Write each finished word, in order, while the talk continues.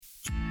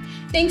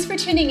Thanks for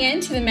tuning in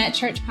to the Met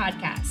Church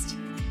podcast.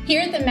 Here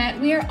at the Met,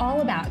 we are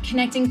all about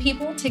connecting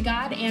people to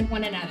God and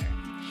one another.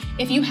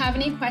 If you have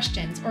any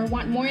questions or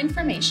want more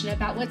information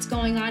about what's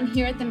going on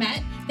here at the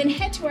Met, then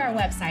head to our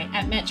website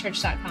at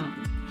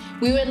metchurch.com.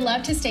 We would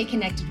love to stay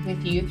connected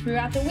with you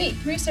throughout the week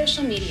through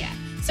social media,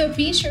 so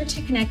be sure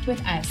to connect with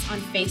us on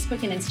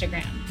Facebook and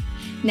Instagram.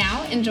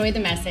 Now, enjoy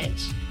the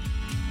message.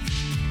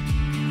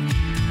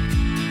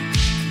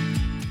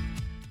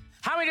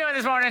 How are we doing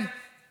this morning?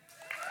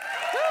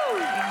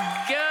 Woo.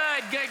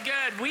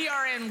 Good. We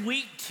are in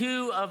week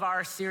 2 of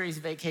our series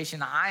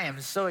Vacation. I am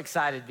so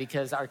excited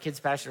because our kids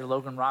pastor,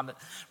 Logan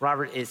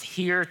Robert, is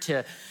here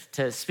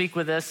to speak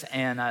with us.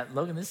 And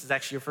Logan, this is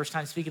actually your first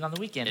time speaking on the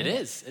weekend. It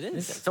is.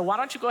 So why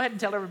don't you go ahead and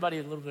tell everybody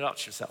a little bit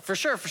about yourself? For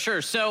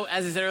sure. So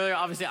as I said earlier,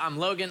 obviously I'm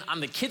Logan. I'm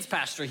the kids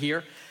pastor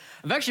here.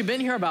 I've actually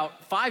been here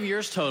about 5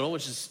 years total,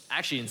 which is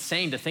actually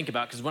insane to think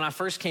about because when I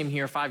first came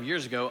here 5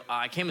 years ago,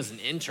 I came as an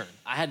intern.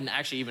 I hadn't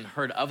actually even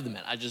heard of the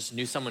Met. I just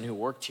knew someone who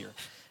worked here.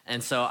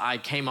 And so I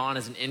came on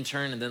as an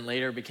intern and then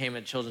later became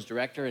a children's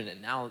director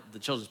and now the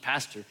children's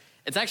pastor.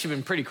 It's actually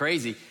been pretty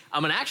crazy.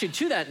 And actually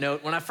to that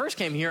note, when I first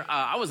came here,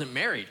 I wasn't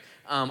married.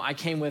 I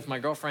came with my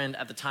girlfriend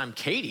at the time,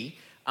 Katie,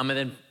 and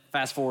then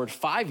fast forward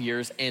 5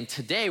 years, and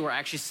today we're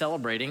actually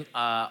celebrating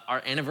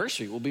our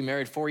anniversary. We'll be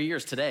married 4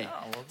 years today.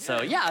 Oh, well,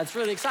 so yeah, it's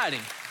really exciting.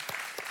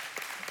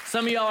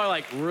 Some of y'all are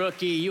like,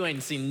 rookie, you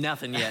ain't seen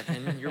nothing yet.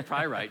 And you're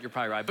probably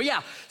right. But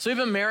yeah, so we've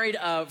been married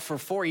for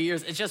 4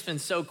 years. It's just been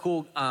so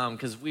cool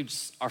because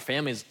our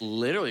family's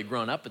literally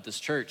grown up at this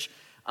church.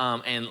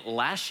 And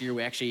last year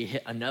we actually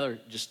hit another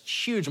just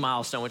huge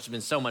milestone, which has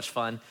been so much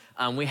fun.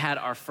 We had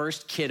our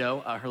first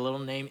kiddo. Her little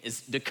name is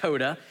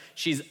Dakota.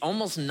 She's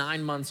almost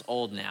 9 months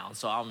old now.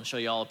 So I'm gonna show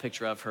you all a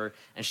picture of her.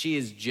 And she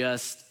is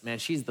just, man,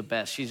 she's the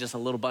best. She's just a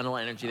little bundle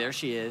of energy. There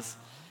she is.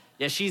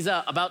 Yeah, she's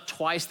about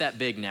twice that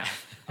big now.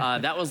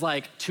 That was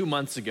like 2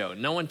 months ago.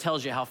 No one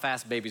tells you how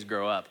fast babies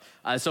grow up.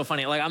 It's so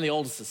funny. Like I'm the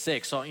oldest of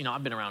 6, so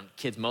I've been around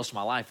kids most of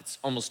my life. It's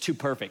almost too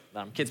perfect that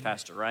I'm kids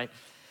pastor, right?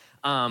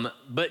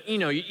 But you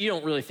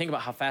don't really think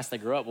about how fast they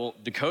grow up. Well,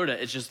 Dakota,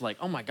 it's just like,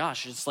 oh my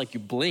gosh, it's like you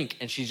blink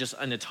and she's just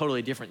in a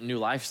totally different new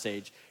life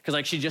stage. Cause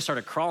like she just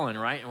started crawling,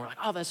 right? And we're like,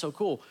 oh, that's so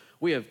cool.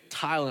 We have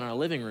tile in our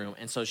living room.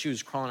 And so she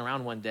was crawling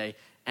around one day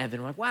and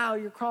then we're like, wow,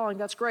 you're crawling,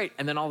 that's great.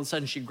 And then all of a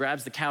sudden she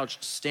grabs the couch,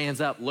 stands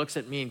up, looks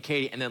at me and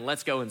Katie, and then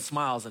lets go and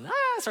smiles and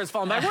starts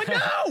falling back. We're like,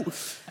 no!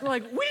 We're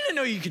like, we didn't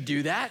know you could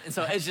do that. And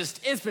so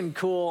it's been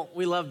cool.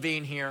 We love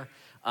being here.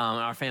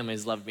 Our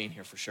families love being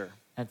here for sure.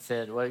 That's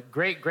it. Well,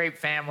 great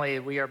family.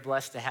 We are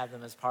blessed to have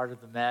them as part of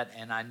the Met.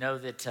 And I know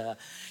that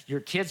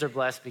your kids are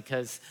blessed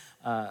because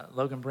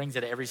Logan brings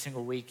it every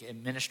single week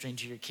in ministering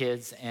to your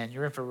kids. And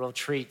you're in for a real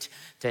treat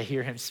to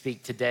hear him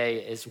speak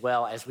today as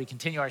well as we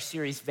continue our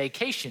series,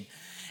 Vacation.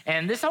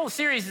 And this whole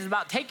series is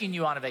about taking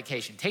you on a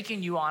vacation,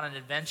 taking you on an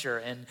adventure.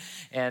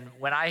 And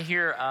when I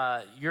hear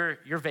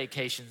your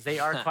vacations, they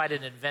are quite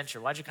an adventure.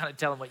 Why don't you kind of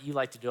tell them what you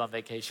like to do on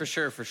vacation?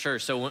 For sure.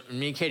 So when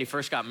me and Katie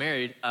first got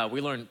married,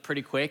 we learned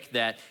pretty quick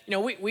that,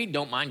 we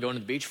don't mind going to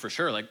the beach for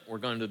sure. Like we're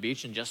going to the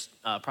beach in just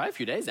probably a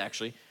few days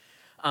actually.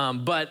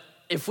 But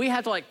if we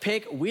had to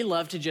pick, we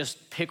love to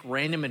just pick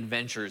random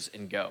adventures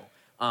and go.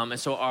 And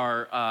so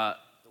our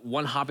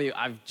one hobby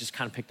I've just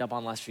kind of picked up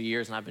on the last few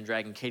years and I've been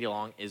dragging Katie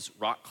along is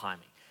rock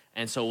climbing.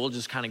 And so we'll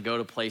just kind of go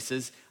to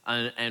places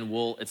and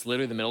it's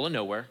literally the middle of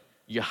nowhere.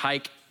 You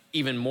hike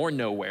even more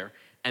nowhere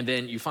and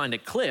then you find a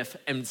cliff.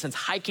 And since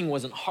hiking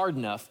wasn't hard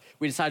enough,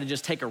 we decided to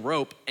just take a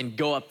rope and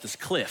go up this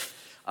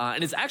cliff.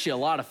 And it's actually a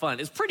lot of fun.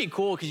 It's pretty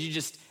cool because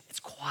it's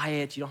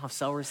quiet. You don't have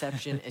cell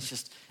reception.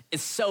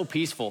 It's so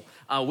peaceful.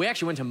 We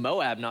actually went to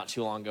Moab not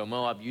too long ago,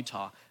 Moab,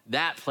 Utah.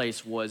 That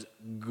place was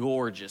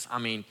gorgeous.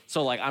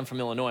 So I'm from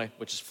Illinois,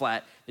 which is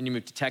flat. Then you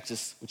move to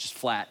Texas, which is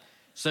flat.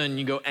 So then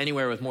you go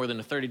anywhere with more than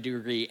a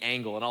 30-degree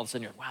angle, and all of a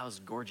sudden you're like, wow, this is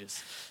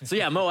gorgeous. So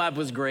yeah, Moab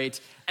was great.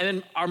 And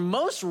then our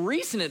most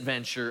recent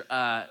adventure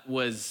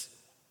was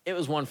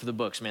one for the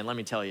books, man, let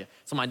me tell you.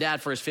 So my dad,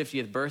 for his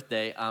 50th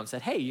birthday,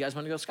 said, hey, you guys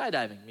want to go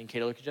skydiving? Me and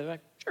Katie looked at each other like,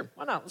 sure,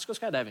 why not? Let's go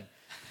skydiving.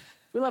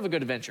 We love a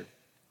good adventure.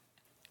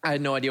 I had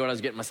no idea what I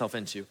was getting myself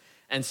into.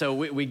 And so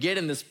we get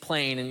in this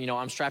plane, and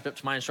I'm strapped up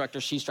to my instructor,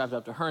 she's strapped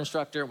up to her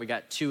instructor, we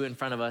got 2 in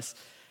front of us.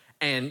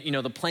 And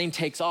the plane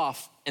takes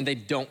off, and they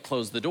don't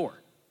close the door.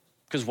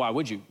 Because why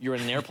would you? You're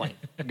in an airplane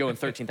going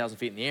 13,000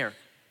 feet in the air.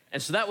 And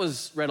so that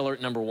was red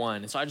alert number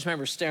 1. And so I just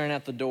remember staring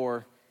at the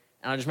door,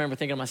 and I just remember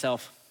thinking to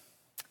myself,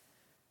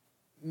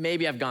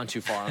 maybe I've gone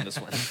too far on this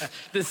one.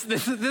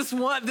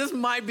 This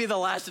might be the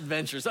last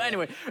adventure. So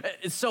anyway,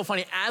 it's so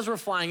funny. As we're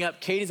flying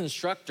up, Katie's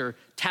instructor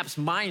taps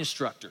my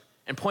instructor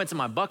and points at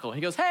my buckle.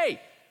 He goes,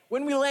 hey,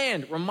 when we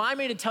land, remind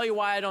me to tell you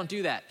why I don't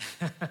do that.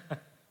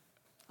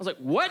 I was like,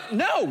 what?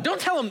 No,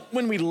 don't tell him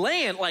when we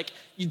land.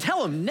 You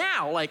tell him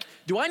now.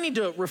 Do I need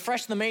to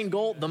refresh the main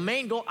goal? The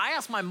main goal, I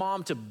asked my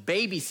mom to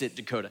babysit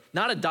Dakota,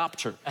 not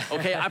adopt her,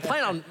 okay? I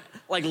plan on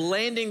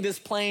landing this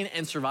plane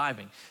and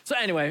surviving. So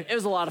anyway, it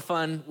was a lot of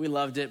fun. We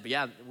loved it. But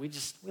yeah, we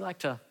like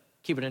to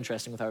keep it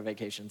interesting with our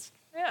vacations.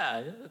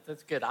 Yeah,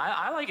 that's good.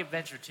 I like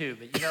adventure too,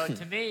 but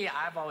to me,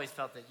 I've always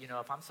felt that,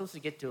 if I'm supposed to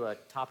get to a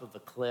top of a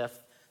cliff,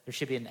 there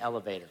should be an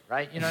elevator,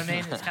 right? You know what I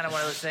mean? It's kind of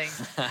one of those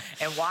things.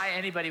 And why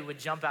anybody would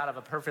jump out of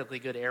a perfectly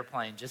good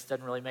airplane just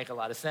doesn't really make a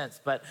lot of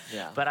sense. But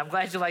I'm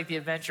glad you like the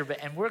adventure.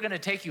 And we're going to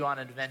take you on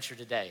an adventure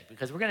today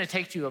because we're going to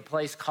take you to a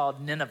place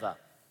called Nineveh.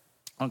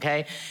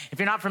 Okay? If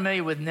you're not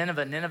familiar with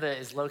Nineveh, Nineveh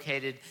is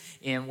located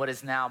in what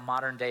is now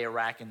modern-day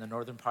Iraq, in the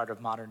northern part of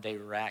modern-day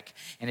Iraq,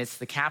 and it's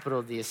the capital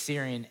of the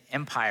Assyrian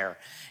Empire.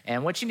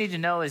 And what you need to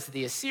know is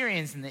the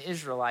Assyrians and the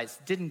Israelites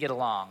didn't get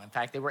along. In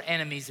fact, they were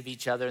enemies of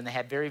each other, and they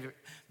had very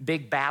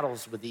big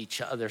battles with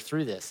each other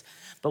through this.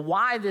 But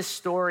why this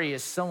story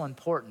is so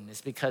important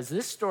is because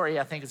this story,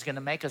 I think, is going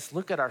to make us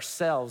look at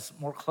ourselves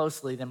more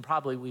closely than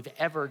probably we've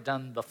ever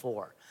done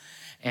before.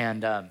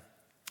 And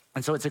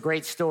so it's a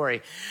great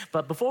story.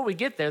 But before we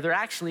get there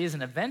actually is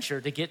an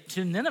adventure to get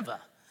to Nineveh.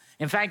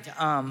 In fact,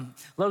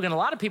 Logan, a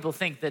lot of people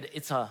think that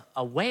it's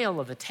a whale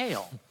of a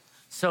tale.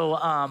 So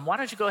why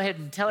don't you go ahead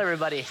and tell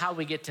everybody how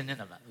we get to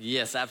Nineveh?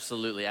 Yes,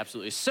 absolutely,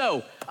 absolutely.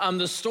 So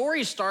the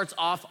story starts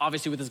off,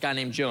 obviously, with this guy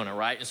named Jonah,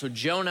 right? And so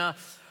Jonah,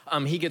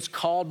 he gets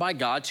called by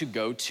God to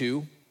go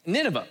to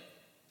Nineveh.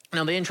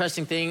 Now, the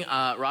interesting thing,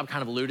 Rob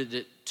kind of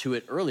alluded to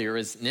it earlier,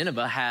 is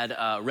Nineveh had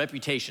a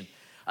reputation.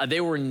 They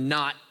were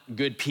not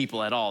good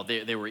people at all.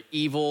 They were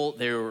evil,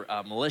 they were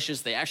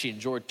malicious, they actually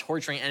enjoyed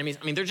torturing enemies.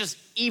 I mean, they're just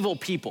evil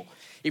people.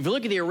 If you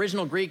look at the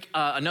original Greek,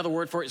 another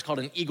word for it is called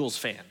an Eagles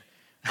fan.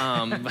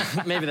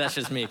 Maybe that's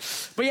just me.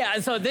 But yeah,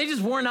 and so they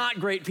just were not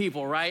great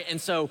people, right? And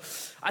so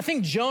I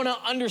think Jonah,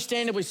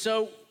 understandably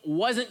so,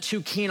 wasn't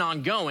too keen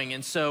on going.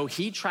 And so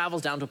he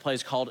travels down to a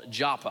place called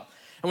Joppa.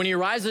 And when he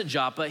arrives at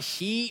Joppa,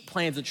 he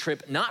plans a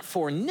trip not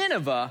for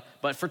Nineveh,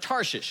 but for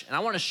Tarshish. And I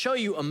want to show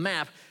you a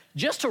map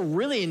just to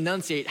really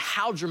enunciate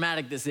how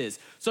dramatic this is.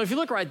 So if you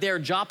look right there,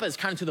 Joppa is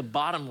kind of to the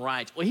bottom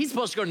right. Well, he's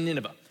supposed to go to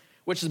Nineveh,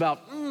 which is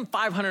about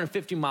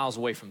 550 miles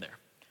away from there.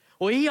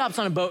 Well, he hops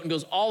on a boat and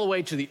goes all the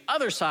way to the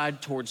other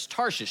side towards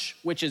Tarshish,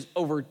 which is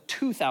over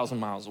 2,000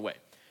 miles away.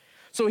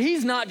 So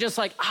he's not just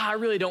like, I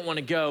really don't want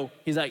to go.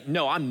 He's like,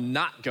 no, I'm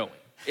not going.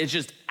 It's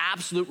just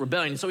absolute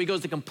rebellion. So he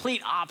goes the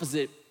complete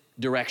opposite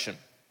direction.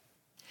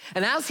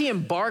 And as he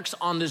embarks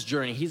on this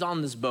journey, he's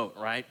on this boat,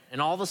 right?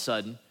 And all of a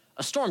sudden,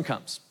 a storm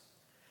comes.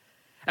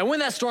 And when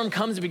that storm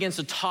comes, it begins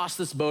to toss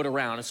this boat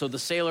around. And so the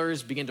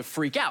sailors begin to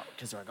freak out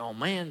because they're like, oh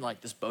man, like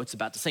this boat's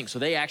about to sink. So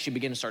they actually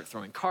begin to start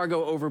throwing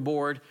cargo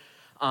overboard.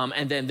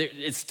 And then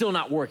it's still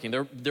not working.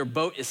 Their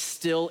boat is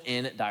still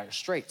in dire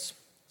straits.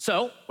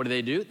 So what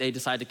do? They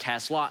decide to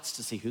cast lots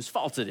to see whose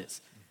fault it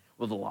is.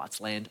 Well, the lots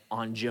land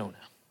on Jonah.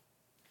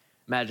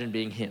 Imagine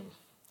being him.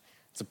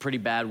 It's a pretty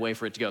bad way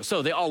for it to go.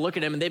 So they all look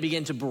at him and they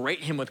begin to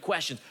berate him with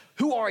questions.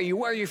 Who are you?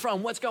 Where are you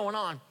from? What's going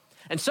on?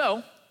 And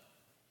so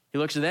he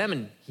looks at them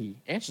and he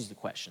answers the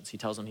questions. He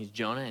tells them he's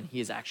Jonah and he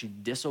has actually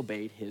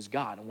disobeyed his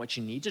God. And what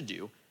you need to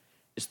do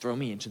is throw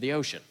me into the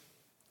ocean.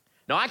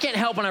 Now, I can't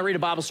help when I read a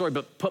Bible story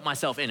but put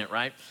myself in it,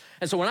 right?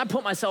 And so when I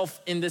put myself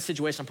in this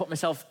situation, I put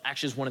myself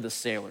actually as one of the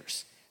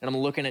sailors. And I'm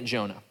looking at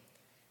Jonah.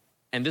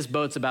 And this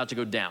boat's about to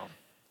go down.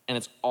 And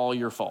it's all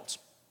your fault.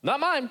 Not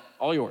mine,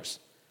 all yours.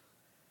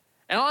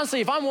 And honestly,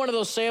 if I'm one of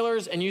those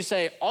sailors and you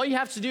say, all you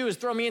have to do is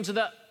throw me into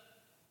the...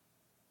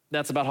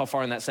 That's about how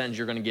far in that sentence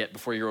you're gonna get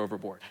before you're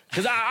overboard.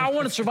 Because I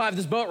wanna survive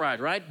this boat ride,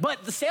 right?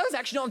 But the sailors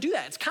actually don't do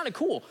that. It's kind of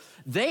cool.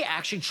 They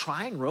actually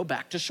try and row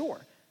back to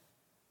shore.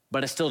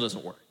 But it still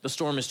doesn't work. The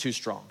storm is too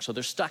strong, so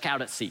they're stuck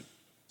out at sea.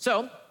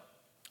 So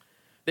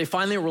they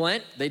finally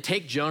relent, they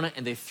take Jonah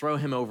and they throw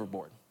him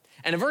overboard.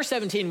 And in verse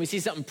 17, we see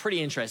something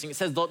pretty interesting. It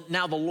says,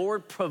 now the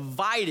Lord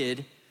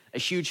provided a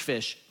huge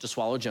fish to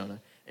swallow Jonah,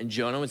 and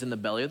Jonah was in the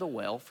belly of the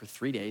whale for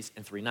 3 days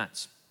and 3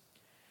 nights.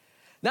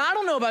 Now, I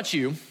don't know about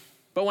you,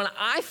 but when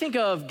I think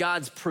of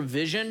God's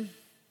provision,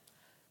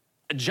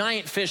 a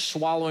giant fish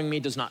swallowing me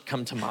does not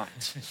come to mind.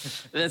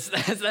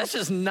 That's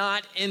just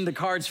not in the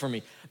cards for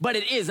me. But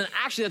it is, and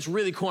actually that's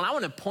really cool. And I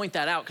want to point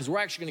that out because we're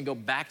actually going to go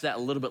back to that a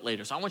little bit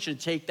later. So I want you to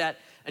take that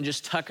and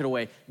just tuck it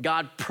away.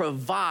 God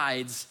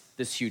provides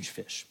this huge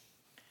fish.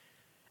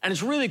 And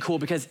it's really cool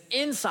because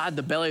inside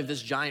the belly of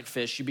this giant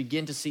fish, you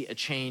begin to see a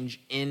change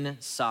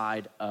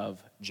inside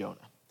of Jonah.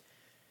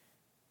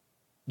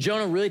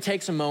 Jonah really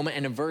takes a moment,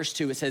 and in verse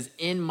 2, it says,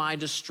 in my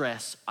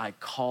distress, I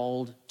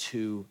called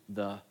to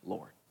the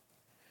Lord.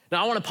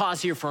 Now, I want to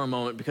pause here for a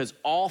moment because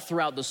all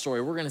throughout the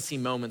story, we're going to see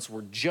moments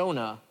where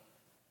Jonah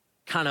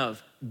kind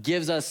of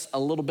gives us a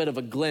little bit of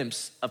a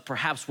glimpse of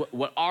perhaps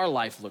what our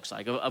life looks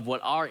like, of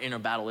what our inner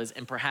battle is,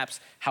 and perhaps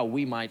how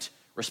we might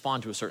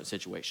respond to a certain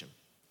situation.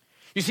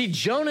 You see,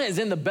 Jonah is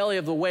in the belly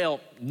of the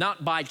whale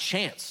not by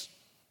chance.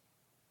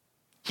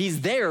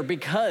 He's there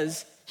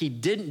because he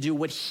didn't do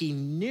what he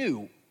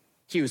knew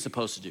he was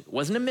supposed to do. It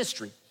wasn't a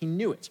mystery. He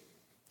knew it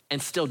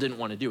and still didn't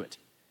want to do it.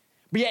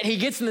 But yet he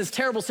gets in this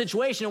terrible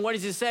situation, and what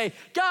does he say?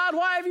 God,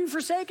 why have you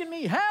forsaken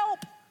me? Help!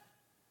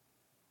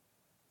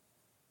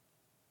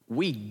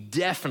 We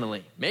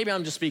definitely, maybe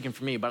I'm just speaking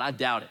for me, but I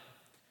doubt it.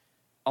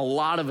 A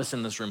lot of us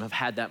in this room have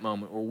had that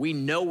moment where we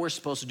know we're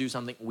supposed to do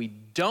something, we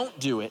don't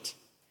do it,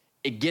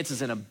 it gets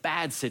us in a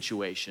bad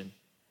situation,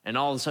 And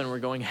all of a sudden we're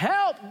going,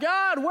 help,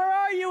 God, where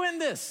are you in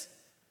this?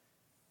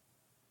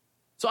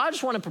 So I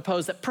just want to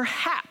propose that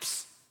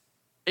perhaps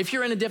if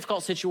you're in a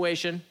difficult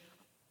situation,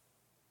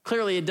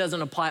 clearly it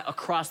doesn't apply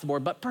across the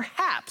board, but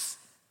perhaps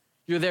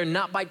you're there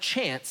not by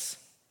chance,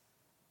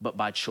 but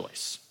by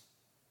choice.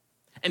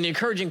 And the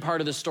encouraging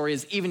part of the story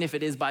is even if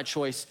it is by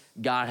choice,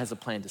 God has a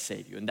plan to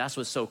save you. And that's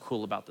what's so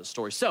cool about this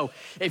story. So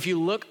if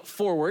you look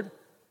forward,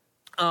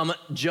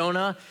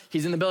 Jonah,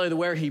 he's in the belly of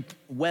the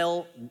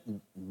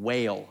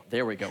whale.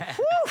 There we go.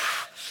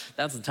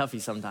 That's a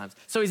toughie sometimes.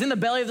 So he's in the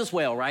belly of this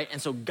whale, right?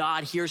 And so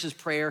God hears his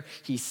prayer.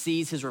 He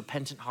sees his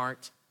repentant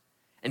heart,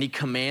 and he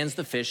commands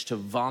the fish to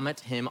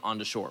vomit him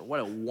onto shore. What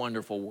a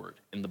wonderful word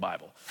in the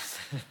Bible.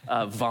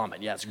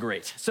 Vomit, yeah, it's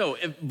great. So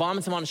it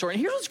vomits him onto shore. And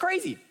here's what's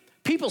crazy.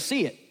 People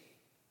see it.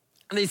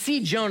 And they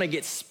see Jonah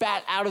get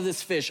spat out of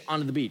this fish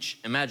onto the beach.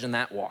 Imagine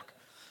that walk.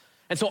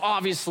 And so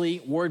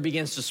obviously, word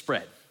begins to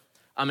spread.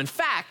 In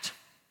fact,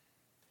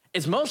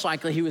 it's most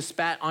likely he was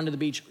spat onto the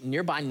beach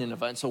nearby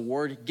Nineveh, and so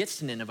word gets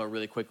to Nineveh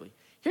really quickly.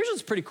 Here's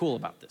what's pretty cool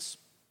about this.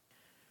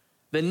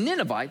 The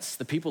Ninevites,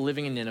 the people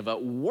living in Nineveh,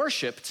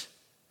 worshiped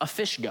a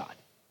fish god.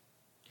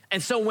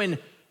 And so when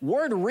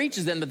word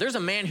reaches them that there's a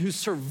man who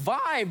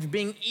survived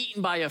being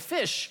eaten by a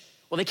fish,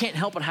 well, they can't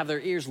help but have their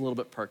ears a little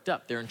bit perked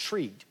up. They're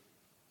intrigued.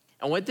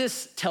 And what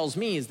this tells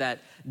me is that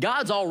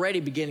God's already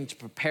beginning to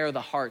prepare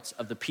the hearts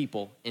of the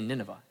people in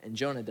Nineveh, and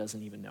Jonah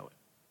doesn't even know it.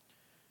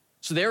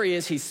 So there he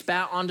is, he's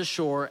spat onto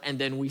shore, and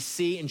then we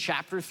see in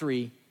chapter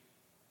 3,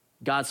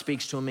 God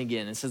speaks to him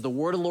again and says, the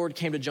word of the Lord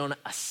came to Jonah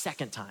a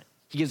second time.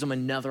 He gives him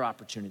another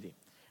opportunity.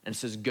 And it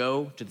says,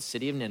 go to the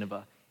city of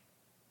Nineveh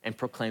and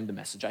proclaim the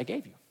message I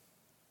gave you.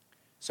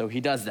 So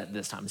he does that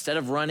this time. Instead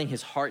of running,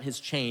 his heart has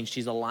changed.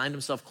 He's aligned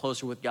himself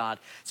closer with God.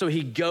 So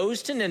he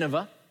goes to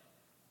Nineveh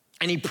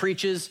and he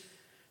preaches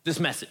this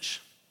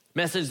message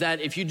that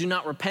if you do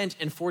not repent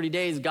in 40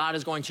 days, God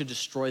is going to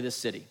destroy this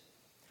city.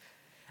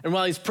 And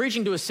while he's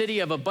preaching to a city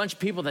of a bunch of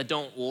people that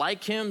don't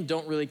like him,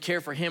 don't really care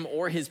for him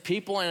or his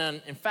people,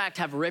 and in fact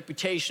have a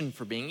reputation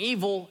for being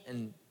evil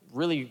and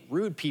really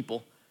rude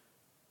people,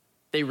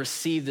 they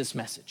receive this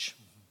message.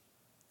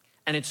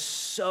 And it's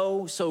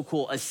so, so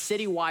cool. A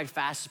citywide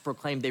fast is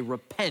proclaimed. They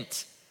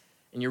repent.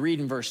 And you read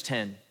in verse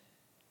 10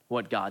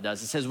 what God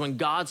does. It says, when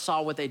God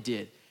saw what they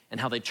did and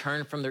how they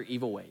turned from their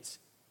evil ways,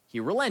 he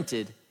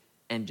relented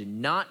and did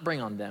not bring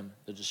on them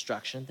the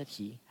destruction that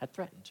he had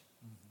threatened.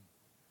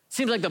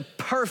 Seems like the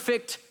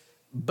perfect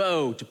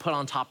bow to put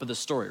on top of the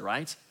story,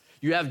 right?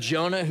 You have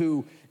Jonah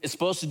who is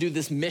supposed to do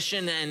this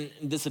mission and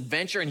this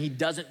adventure, and he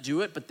doesn't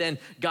do it, but then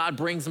God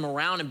brings him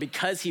around, and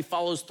because he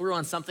follows through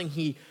on something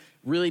he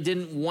really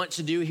didn't want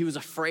to do, he was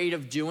afraid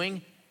of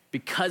doing,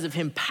 because of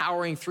him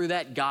powering through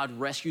that, God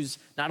rescues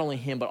not only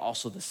him, but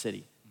also the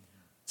city.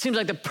 Seems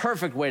like the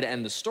perfect way to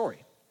end the story.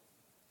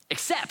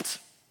 Except,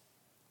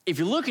 if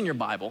you look in your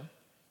Bible,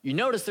 you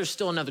notice there's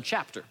still another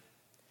chapter.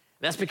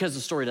 That's because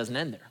the story doesn't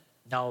end there.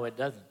 No, it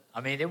doesn't. I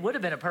mean, it would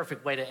have been a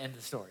perfect way to end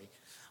the story.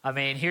 I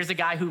mean, here's a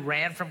guy who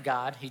ran from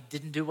God. He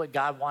didn't do what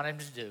God wanted him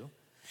to do.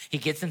 He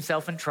gets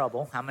himself in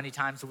trouble. How many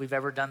times have we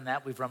ever done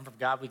that? We've run from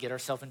God, we get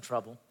ourselves in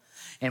trouble.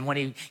 And when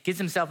he gets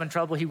himself in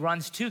trouble, he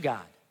runs to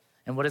God.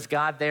 And what is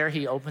God there?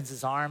 He opens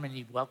his arm and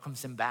he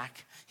welcomes him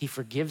back. He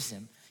forgives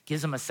him,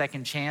 gives him a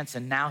second chance,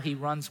 and now he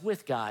runs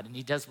with God and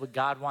he does what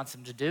God wants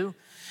him to do.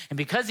 And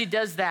because he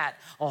does that,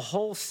 a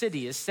whole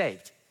city is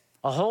saved.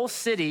 A whole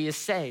city is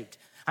saved.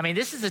 I mean,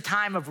 this is a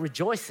time of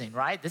rejoicing,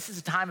 right? This is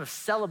a time of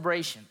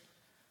celebration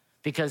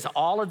because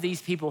all of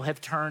these people have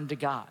turned to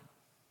God.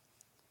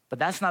 But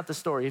that's not the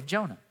story of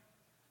Jonah.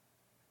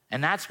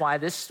 And that's why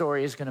this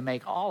story is going to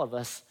make all of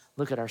us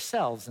look at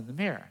ourselves in the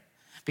mirror.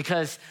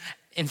 Because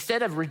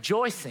instead of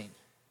rejoicing,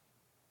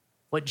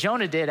 what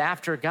Jonah did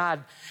after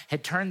God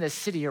had turned this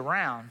city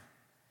around,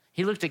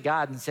 he looked at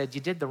God and said,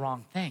 you did the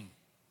wrong thing.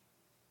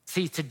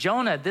 See, to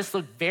Jonah, this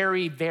looked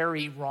very,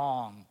 very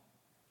wrong.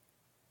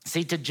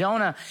 See, to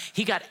Jonah,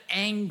 he got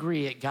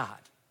angry at God.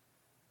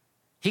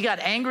 He got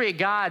angry at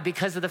God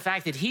because of the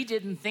fact that he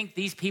didn't think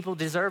these people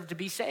deserved to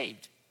be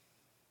saved.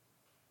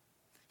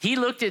 He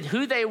looked at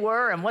who they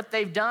were and what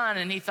they've done,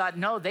 and he thought,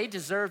 no, they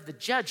deserve the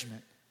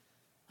judgment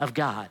of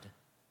God,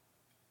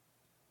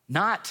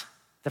 not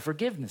the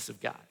forgiveness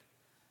of God.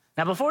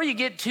 Now, before you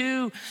get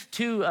too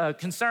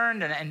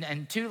concerned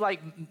and too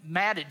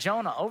mad at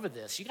Jonah over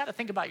this, you got to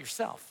think about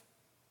yourself.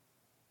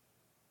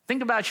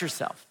 Think about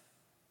yourself.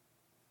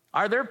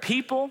 Are there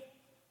people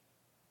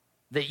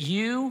that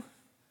you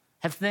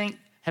have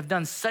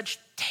done such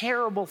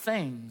terrible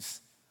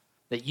things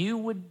that you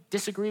would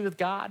disagree with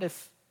God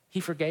if he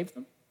forgave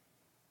them?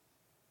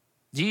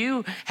 Do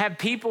you have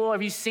people,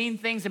 have you seen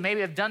things that maybe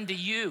have done to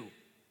you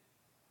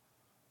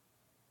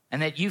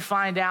and that you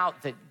find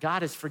out that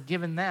God has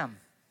forgiven them?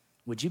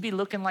 Would you be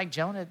looking like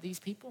Jonah at these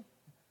people?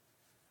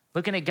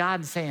 Looking at God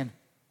and saying,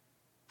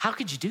 how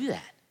could you do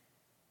that?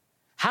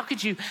 How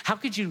could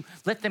you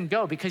let them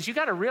go? Because you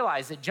got to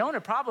realize that Jonah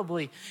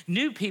probably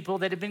knew people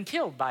that had been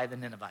killed by the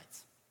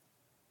Ninevites.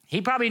 He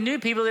probably knew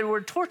people that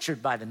were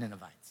tortured by the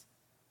Ninevites.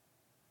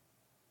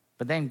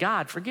 But then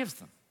God forgives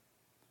them.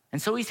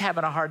 And so he's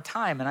having a hard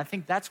time. And I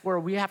think that's where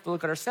we have to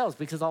look at ourselves,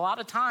 because a lot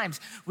of times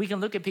we can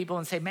look at people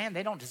and say, man,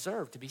 they don't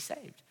deserve to be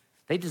saved.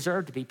 They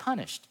deserve to be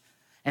punished.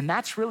 And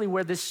that's really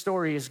where this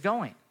story is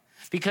going.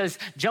 Because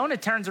Jonah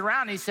turns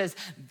around and he says,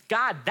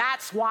 God,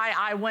 that's why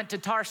I went to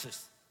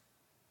Tarsus.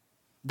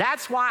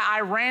 That's why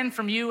I ran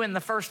from you in the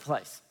first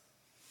place.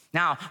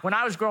 Now, when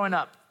I was growing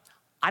up,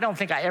 I don't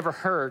think I ever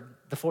heard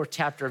the 4th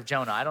chapter of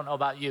Jonah. I don't know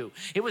about you.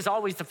 It was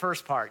always the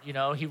first part. You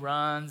know, he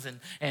runs and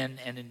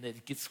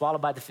it gets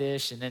swallowed by the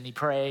fish, and then he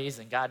prays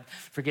and God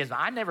forgives him.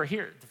 I never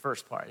hear the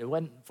first part. It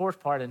wasn't the 4th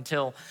part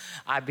until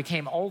I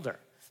became older.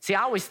 See,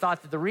 I always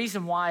thought that the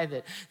reason why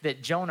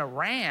that Jonah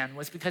ran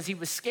was because he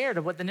was scared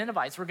of what the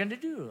Ninevites were going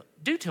to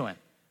do to him.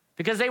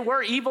 Because they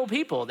were evil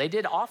people. They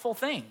did awful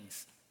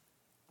things.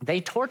 They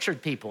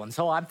tortured people. And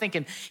so I'm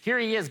thinking, here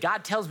he is.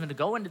 God tells me to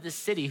go into this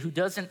city who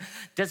doesn't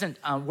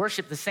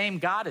worship the same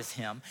God as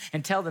him,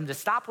 and tell them to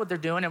stop what they're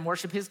doing and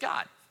worship his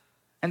God.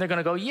 And they're going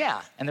to go,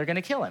 yeah, and they're going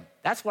to kill him.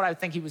 That's what I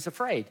think he was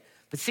afraid.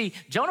 But see,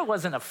 Jonah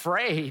wasn't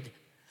afraid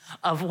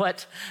of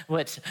what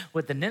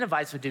the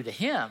Ninevites would do to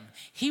him.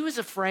 He was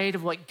afraid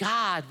of what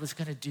God was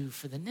going to do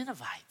for the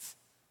Ninevites.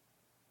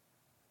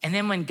 And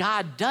then when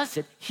God does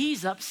it,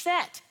 he's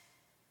upset.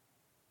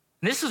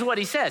 This is what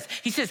he says.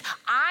 He says,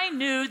 I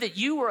knew that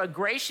you were a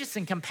gracious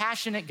and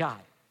compassionate God.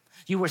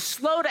 You were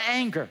slow to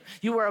anger.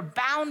 You were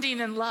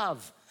abounding in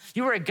love.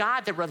 You were a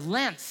God that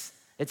relents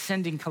at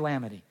sending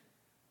calamity.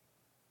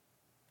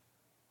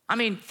 I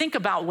mean, think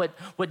about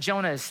what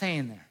Jonah is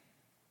saying there.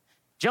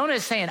 Jonah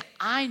is saying,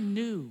 I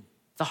knew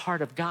the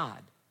heart of God.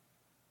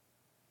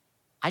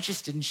 I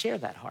just didn't share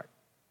that heart.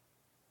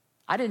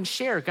 I didn't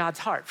share God's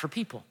heart for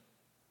people,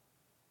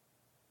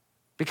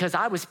 because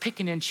I was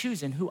picking and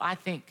choosing who I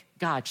think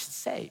God should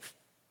save.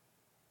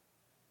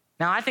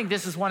 Now, I think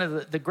this is one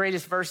of the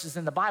greatest verses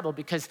in the Bible,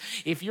 because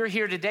if you're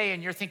here today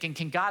and you're thinking,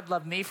 can God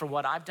love me for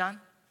what I've done?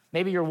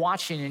 Maybe you're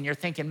watching and you're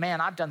thinking, man,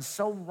 I've done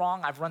so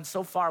wrong. I've run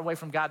so far away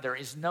from God. There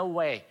is no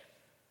way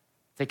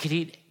that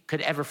he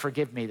could ever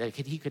forgive me, that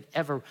he could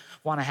ever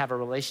want to have a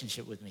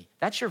relationship with me.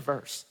 That's your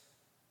verse.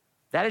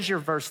 That is your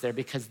verse there,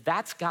 because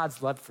that's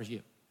God's love for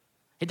you.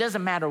 It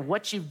doesn't matter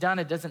what you've done.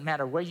 It doesn't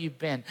matter where you've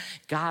been.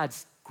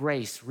 God's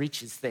grace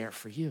reaches there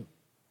for you.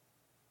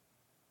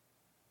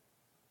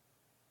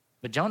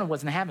 But Jonah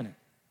wasn't having it.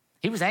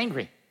 He was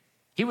angry.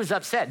 He was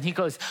upset. And he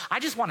goes, I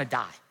just want to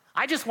die.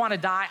 I just want to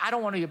die. I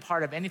don't want to be a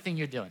part of anything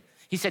you're doing.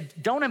 He said,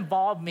 don't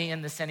involve me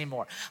in this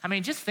anymore. I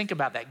mean, just think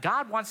about that.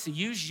 God wants to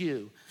use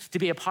you to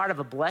be a part of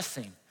a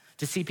blessing,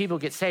 to see people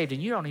get saved,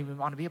 and you don't even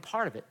want to be a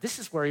part of it. This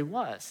is where he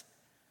was.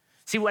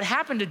 See, what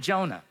happened to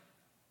Jonah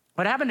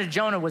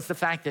was the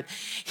fact that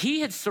he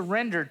had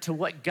surrendered to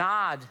what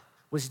God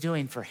was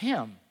doing for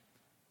him.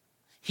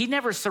 He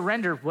never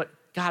surrendered what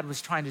God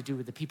was trying to do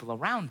with the people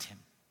around him.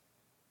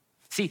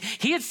 See,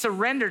 he had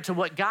surrendered to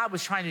what God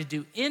was trying to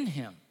do in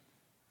him.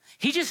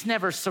 He just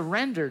never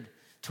surrendered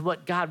to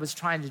what God was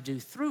trying to do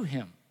through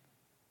him.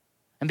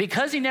 And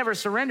because he never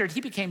surrendered,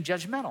 he became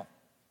judgmental.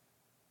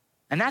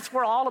 And that's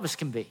where all of us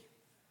can be.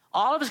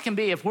 All of us can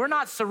be, if we're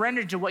not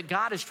surrendered to what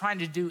God is trying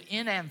to do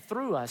in and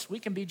through us, we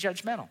can be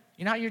judgmental.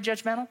 You know how you're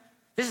judgmental?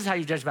 This is how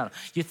you're judgmental.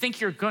 You think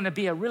you're going to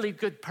be a really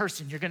good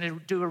person. You're going to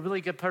do a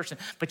really good person,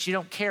 but you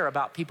don't care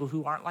about people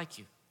who aren't like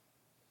you.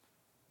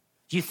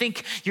 You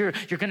think you're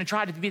going to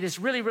try to be this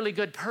really, really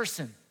good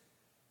person,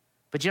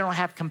 but you don't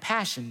have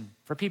compassion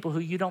for people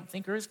who you don't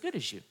think are as good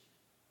as you.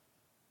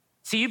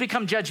 See, you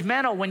become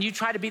judgmental when you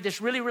try to be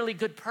this really, really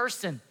good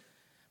person,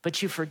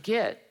 but you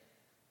forget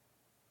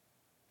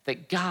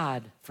that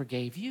God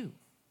forgave you.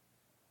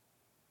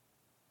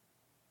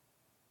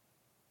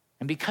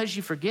 And because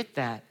you forget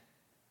that,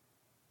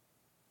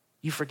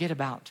 you forget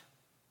about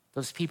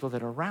those people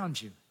that are around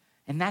you.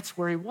 And that's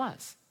where he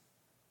was.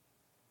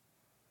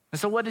 And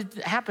so what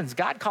happens?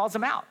 God calls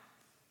him out.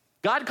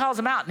 God calls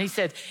him out and he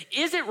said,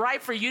 is it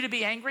right for you to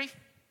be angry?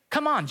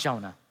 Come on,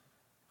 Jonah.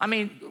 I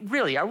mean,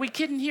 really, are we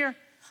kidding here?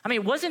 I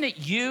mean, wasn't it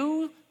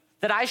you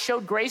that I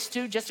showed grace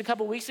to just a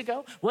couple weeks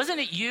ago? Wasn't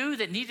it you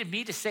that needed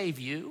me to save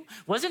you?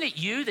 Wasn't it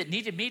you that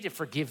needed me to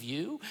forgive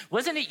you?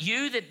 Wasn't it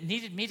you that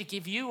needed me to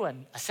give you a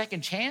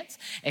second chance?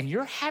 And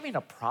you're having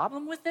a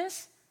problem with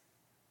this?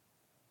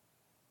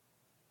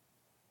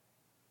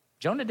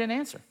 Jonah didn't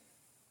answer.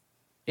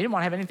 He didn't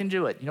want to have anything to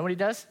do with it. You know what he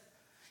does?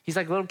 He's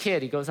like a little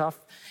kid. He goes off,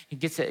 he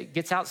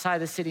gets outside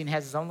the city and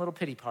has his own little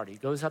pity party. He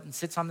goes up and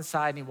sits on the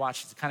side and he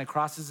watches, kind of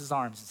crosses his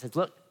arms and says,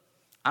 look,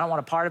 I don't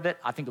want a part of it.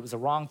 I think it was a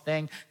wrong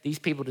thing. These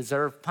people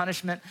deserve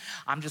punishment.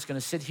 I'm just going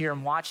to sit here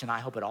and watch, and I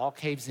hope it all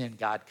caves in,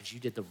 God, because you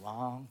did the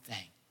wrong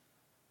thing.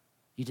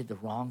 You did the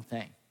wrong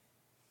thing.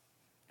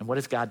 And what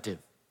does God do?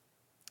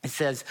 It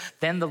says,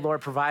 then the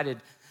Lord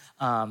provided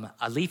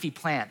a leafy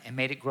plant and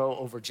made it grow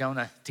over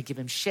Jonah to give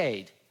him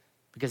shade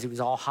because he was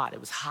all hot. It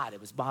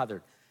was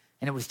bothered.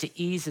 And it was to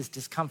ease his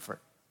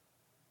discomfort.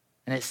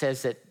 And it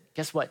says that,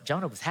 guess what?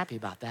 Jonah was happy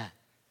about that.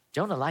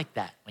 Jonah liked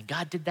that. When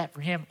God did that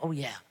for him, oh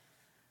yeah.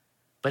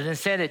 But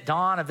instead, at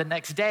dawn of the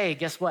next day,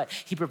 guess what?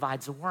 He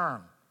provides a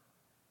worm.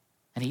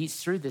 And he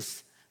eats through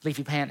this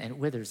leafy plant and it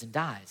withers and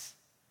dies.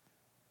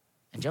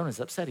 And Jonah's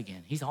upset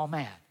again. He's all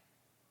mad.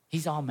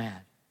 He's all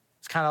mad.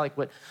 It's kind of like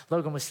what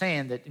Logan was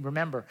saying, that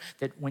remember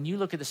that when you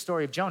look at the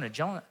story of Jonah,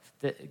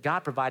 God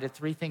provided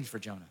 3 things for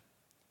Jonah.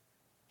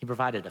 He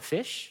provided a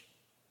fish,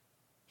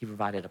 he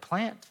provided a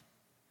plant,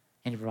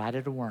 and he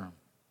provided a worm.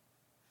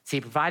 See,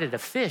 he provided a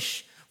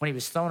fish when he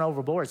was thrown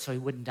overboard so he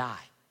wouldn't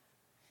die.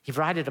 He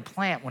provided a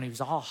plant when he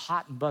was all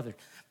hot and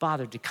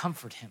bothered to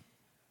comfort him.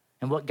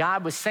 And what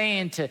God was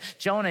saying to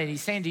Jonah, and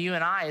he's saying to you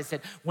and I, is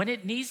that when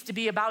it needs to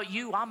be about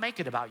you, I'll make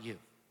it about you.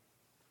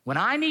 When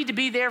I need to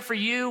be there for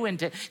you and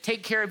to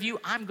take care of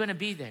you, I'm going to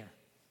be there.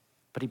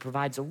 But he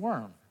provides a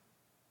worm.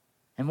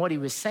 And what he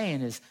was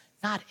saying is,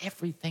 not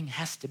everything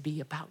has to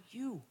be about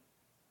you.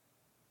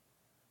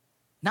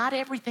 Not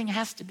everything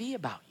has to be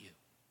about you.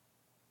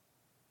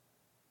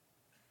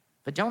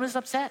 But Jonah's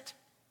upset.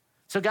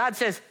 So God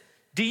says,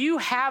 do you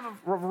have a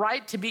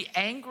right to be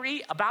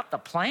angry about the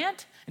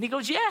plant? And he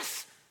goes,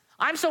 yes.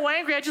 I'm so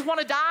angry, I just want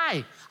to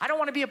die. I don't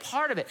want to be a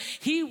part of it.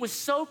 He was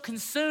so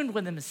consumed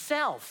with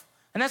himself.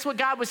 And that's what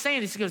God was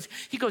saying.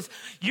 He goes,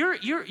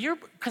 you're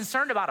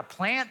concerned about a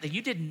plant that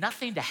you did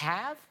nothing to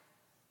have?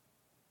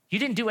 You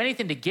didn't do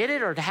anything to get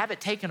it or to have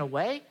it taken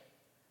away?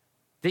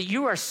 That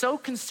you are so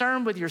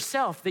concerned with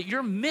yourself that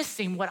you're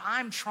missing what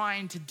I'm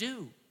trying to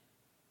do.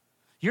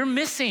 You're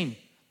missing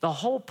the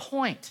whole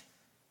point.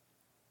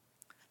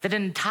 That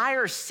an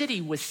entire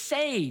city was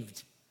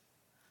saved.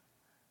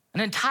 An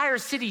entire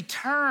city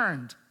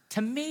turned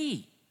to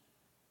me.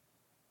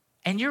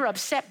 And you're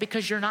upset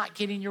because you're not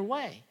getting your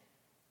way.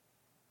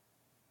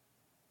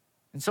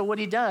 And so what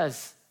he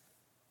does,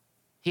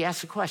 he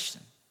asks a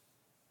question.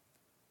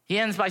 He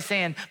ends by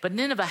saying, but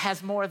Nineveh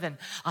has more than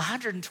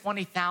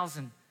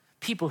 120,000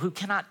 people who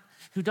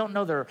don't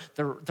know their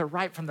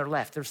right from their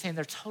left. They're saying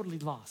they're totally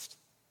lost.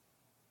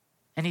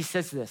 And he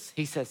says this,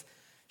 he says,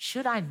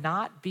 should I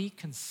not be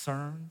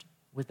concerned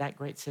with that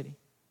great city?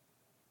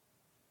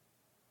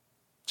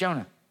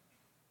 Jonah,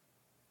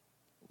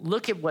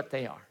 look at what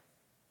they are.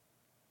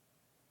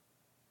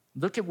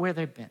 Look at where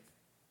they've been.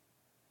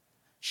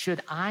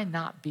 Should I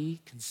not be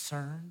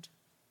concerned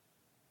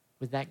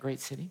with that great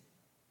city?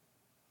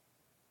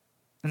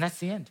 And that's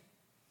the end.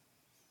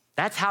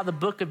 That's how the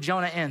book of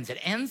Jonah ends. It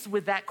ends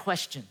with that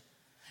question.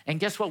 And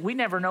guess what? We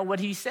never know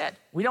what he said.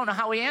 We don't know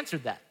how he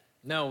answered that.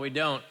 No, we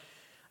don't.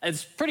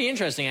 It's pretty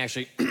interesting,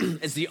 actually.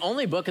 It's the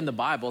only book in the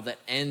Bible that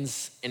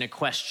ends in a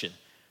question.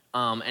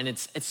 And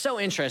it's so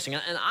interesting.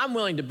 And I'm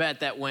willing to bet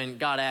that when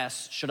God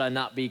asks, should I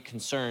not be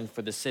concerned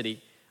for the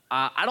city?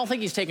 I don't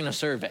think he's taking a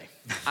survey.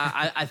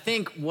 I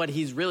think what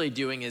he's really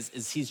doing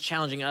is he's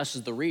challenging us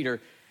as the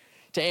reader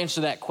to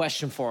answer that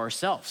question for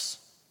ourselves.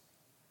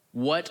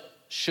 What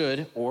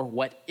should or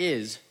what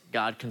is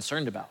God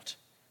concerned about?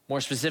 More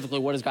specifically,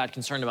 what is God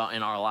concerned about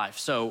in our life?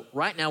 So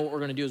right now what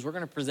we're gonna do is we're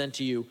gonna present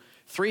to you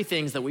 3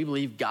 things that we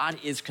believe God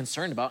is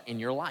concerned about in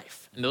your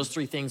life. And those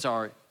 3 things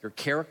are your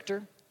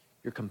character,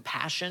 your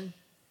compassion,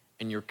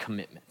 and your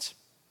commitment.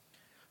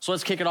 So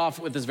let's kick it off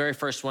with this very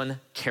first one,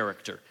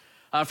 character.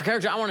 For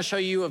character, I want to show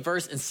you a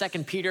verse in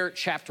 2 Peter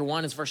chapter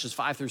 1, it's verses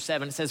 5 through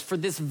 7. It says, for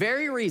this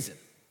very reason,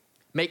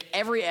 make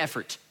every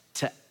effort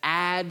to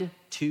add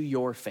to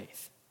your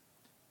faith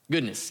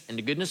goodness, and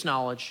to goodness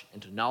knowledge,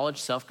 and to knowledge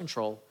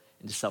self-control,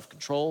 and to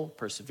self-control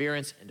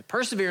perseverance, and to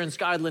perseverance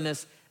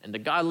godliness, and to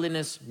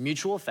godliness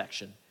mutual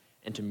affection,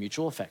 and to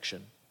mutual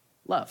affection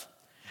love.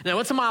 Now,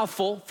 it's a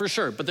mouthful for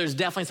sure, but there's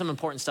definitely some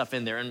important stuff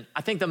in there. And I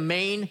think the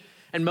main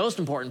and most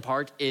important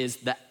part is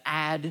the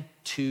add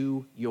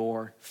to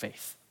your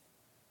faith.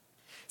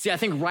 See, I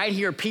think right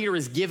here, Peter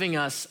is giving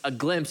us a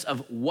glimpse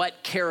of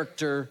what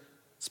character,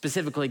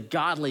 specifically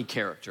godly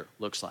character,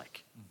 looks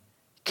like.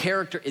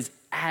 Character is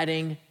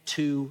adding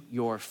to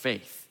your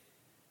faith.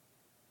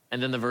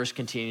 And then the verse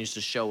continues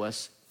to show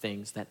us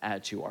things that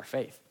add to our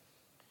faith.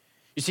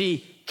 You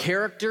see,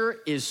 character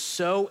is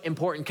so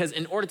important because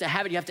in order to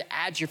have it, you have to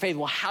add to your faith.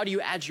 Well, how do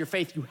you add to your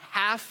faith? You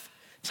have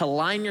to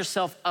line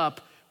yourself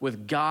up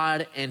with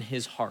God and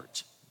his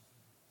heart.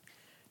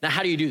 Now,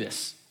 how do you do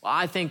this? Well,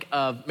 I think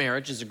of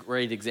marriage as a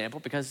great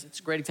example because it's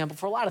a great example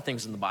for a lot of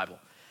things in the Bible.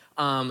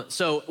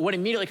 So what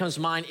immediately comes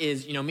to mind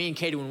is, me and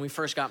Katie, when we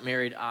first got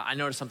married, I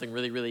noticed something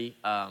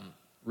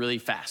really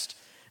fast.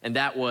 And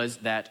that was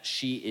that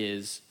she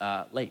is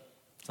late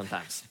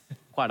sometimes,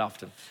 quite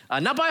often.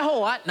 Not by a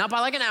whole lot, not by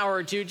like an hour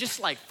or two,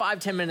 just like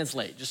 5-10 minutes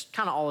late, just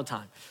kind of all the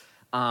time.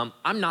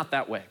 I'm not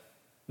that way.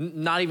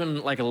 Not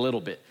even like a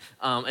little bit.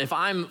 If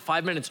I'm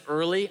 5 minutes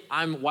early,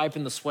 I'm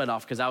wiping the sweat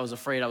off because I was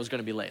afraid I was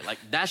gonna be late. Like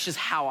that's just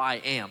how I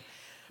am.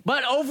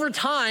 But over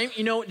time,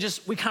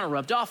 we kind of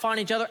rubbed off on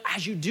each other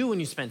as you do when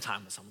you spend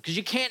time with someone because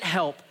you can't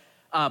help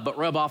but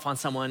rub off on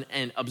someone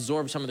and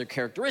absorb some of their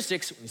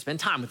characteristics when you spend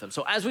time with them.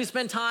 So as we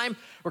spend time,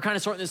 we're kind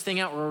of sorting this thing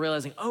out. We're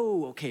realizing,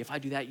 oh, okay, if I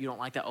do that, you don't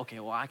like that. Okay,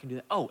 well, I can do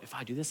that. Oh, if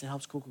I do this, it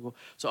helps. Cool.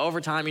 So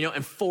over time,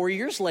 and 4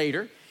 years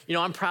later,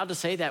 I'm proud to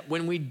say that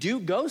when we do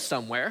go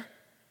somewhere,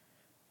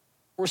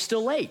 we're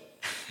still late.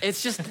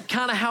 It's just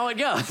kind of how it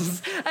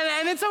goes.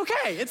 And it's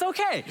okay. It's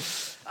okay.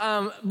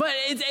 But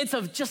it's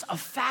just a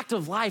fact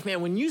of life,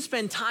 man. When you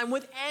spend time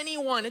with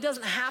anyone, it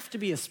doesn't have to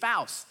be a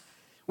spouse.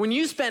 When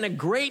you spend a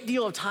great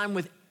deal of time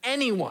with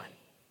anyone,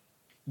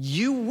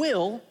 you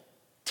will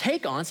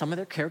take on some of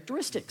their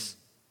characteristics.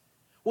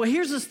 Well,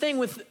 here's this thing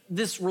with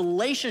this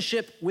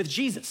relationship with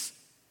Jesus,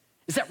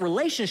 is that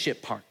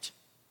relationship part.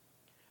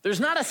 There's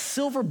not a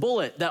silver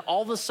bullet that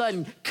all of a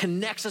sudden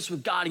connects us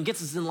with God and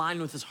gets us in line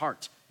with his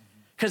heart.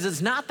 Because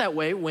it's not that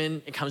way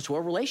when it comes to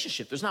a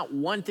relationship. There's not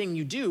one thing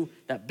you do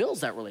that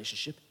builds that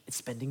relationship. It's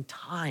spending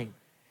time.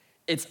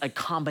 It's a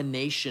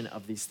combination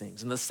of these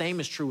things. And the same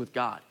is true with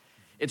God.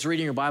 It's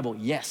reading your Bible,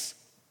 yes,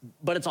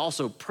 but it's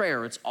also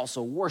prayer. It's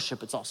also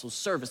worship. It's also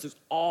service. There's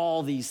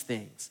all these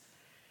things.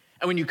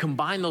 And when you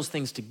combine those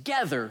things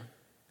together,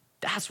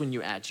 that's when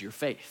you add to your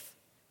faith.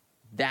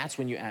 That's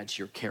when you add to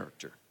your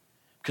character.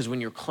 Because when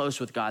you're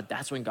close with God,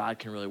 that's when God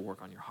can really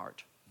work on your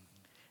heart.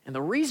 And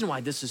the reason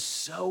why this is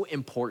so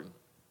important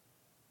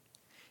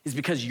is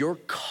because your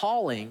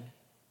calling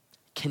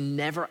can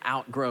never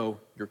outgrow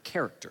your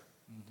character.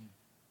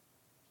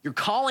 Your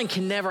calling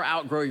can never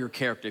outgrow your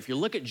character. If you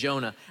look at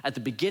Jonah at the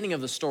beginning of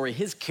the story,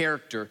 his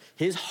character,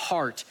 his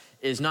heart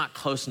is not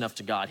close enough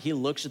to God. He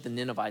looks at the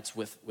Ninevites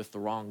with the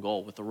wrong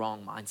goal, with the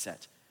wrong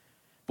mindset.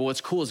 But what's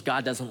cool is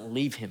God doesn't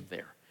leave him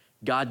there.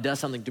 God does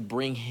something to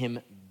bring him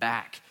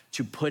back,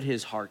 to put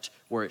his heart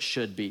where it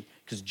should be,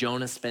 because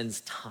Jonah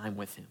spends time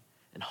with him.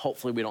 And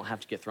hopefully we don't have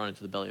to get thrown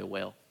into the belly of a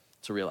whale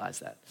to realize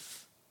that.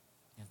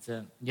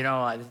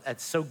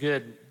 It's so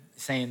good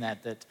saying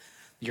that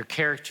your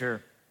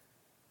character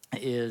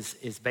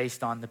is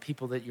based on the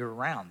people that you're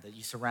around, that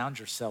you surround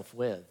yourself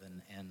with.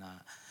 And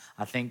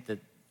I think that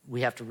we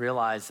have to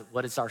realize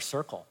what is our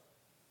circle.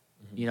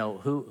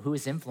 Who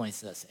has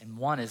influenced us? And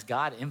one is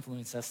God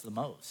influenced us the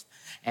most.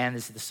 And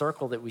it's the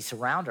circle that we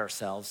surround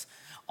ourselves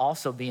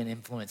also being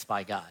influenced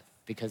by God,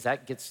 because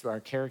that gets to our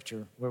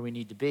character where we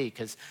need to be.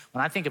 Because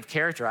when I think of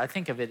character, I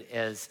think of it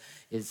as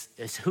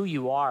who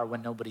you are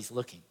when nobody's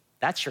looking.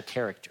 That's your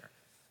character.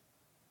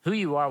 Who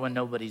you are when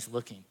nobody's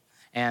looking.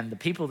 And the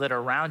people that are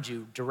around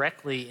you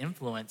directly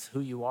influence who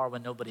you are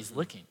when nobody's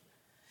looking,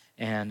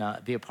 and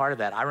be a part of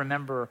that. I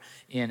remember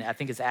I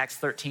think it's Acts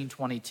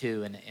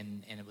 13:22,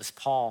 and it was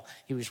Paul.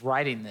 He was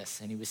writing this,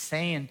 and he was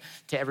saying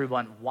to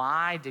everyone,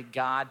 why did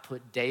God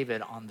put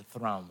David on the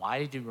throne? Why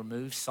did he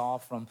remove Saul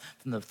from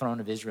the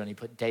throne of Israel, and he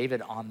put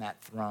David on that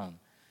throne?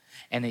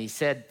 And he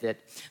said that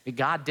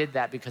God did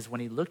that because when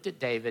he looked at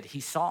David,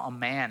 he saw a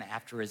man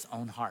after his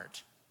own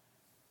heart.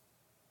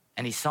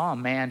 And he saw a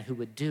man who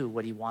would do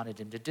what he wanted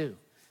him to do.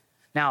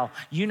 Now,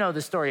 you know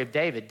the story of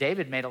David.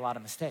 David made a lot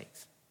of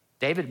mistakes.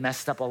 David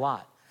messed up a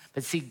lot.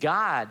 But see,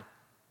 God,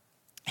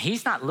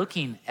 he's not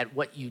looking at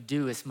what you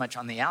do as much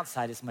on the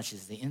outside as much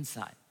as the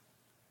inside.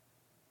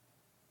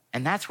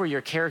 And that's where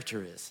your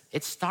character is.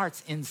 It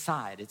starts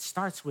inside. It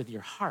starts with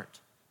your heart.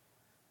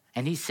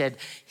 And he said,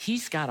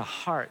 he's got a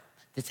heart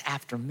that's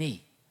after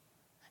me.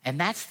 And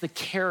that's the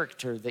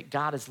character that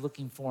God is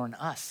looking for in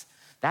us.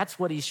 That's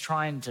what he's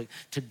trying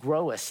to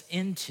grow us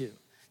into,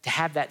 to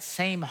have that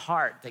same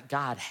heart that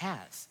God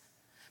has.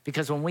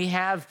 Because when we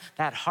have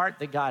that heart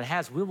that God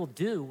has, we will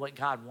do what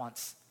God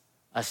wants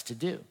us to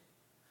do.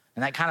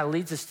 And that kind of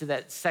leads us to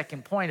that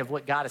second point of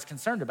what God is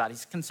concerned about.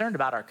 He's concerned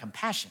about our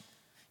compassion.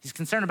 He's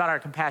concerned about our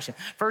compassion.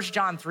 1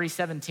 John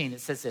 3:17, it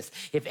says this: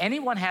 if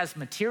anyone has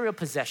material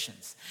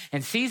possessions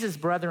and sees his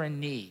brother in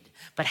need,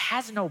 but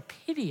has no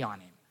pity on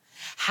him,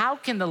 how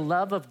can the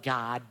love of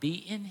God be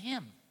in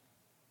him?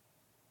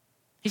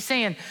 He's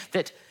saying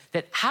that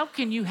how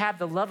can you have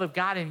the love of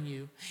God in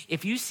you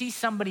if you see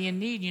somebody in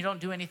need and you don't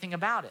do anything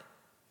about it?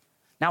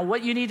 Now,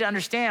 what you need to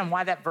understand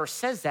why that verse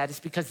says that is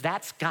because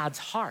that's God's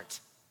heart.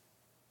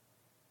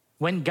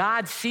 When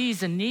God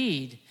sees a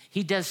need,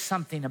 he does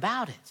something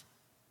about it.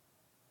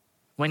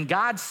 When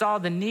God saw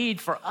the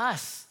need for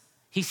us,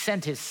 he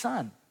sent his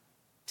son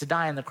to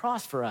die on the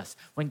cross for us.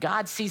 When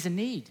God sees a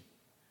need.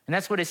 And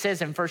that's what it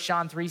says in 1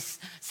 John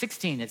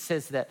 3:16. It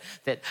says that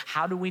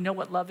how do we know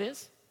what love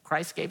is?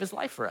 Christ gave his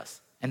life for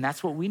us. And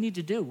that's what we need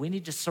to do. We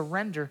need to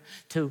surrender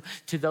to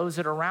those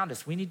that are around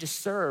us. We need to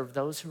serve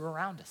those who are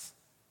around us.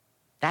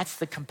 That's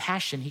the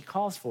compassion he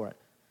calls for it.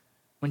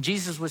 When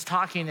Jesus was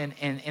talking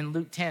in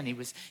Luke 10,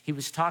 he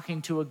was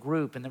talking to a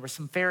group, and there were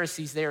some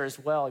Pharisees there as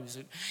well.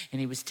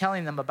 He was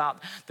telling them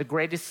about the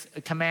greatest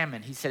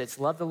commandment. He said, it's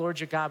love the Lord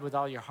your God with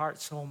all your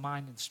heart, soul,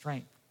 mind, and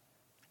strength,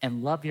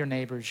 and love your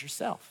neighbor as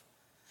yourself.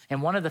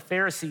 And one of the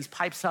Pharisees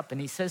pipes up and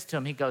he says to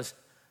him, he goes,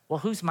 well,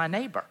 who's my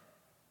neighbor?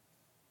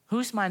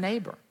 Who's my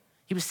neighbor?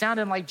 He was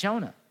sounding like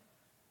Jonah.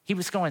 He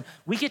was going,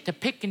 we get to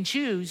pick and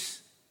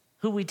choose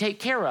who we take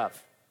care of.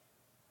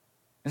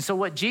 And so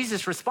what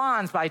Jesus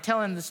responds by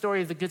telling the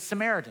story of the Good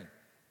Samaritan.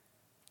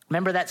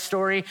 Remember that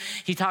story?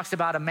 He talks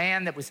about a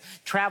man that was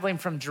traveling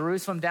from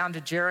Jerusalem down to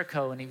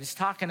Jericho, and he was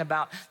talking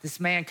about this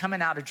man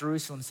coming out of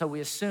Jerusalem, so we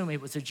assume he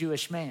was a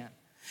Jewish man.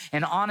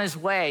 And on his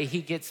way,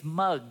 he gets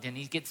mugged, and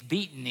he gets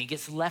beaten, he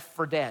gets left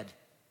for dead.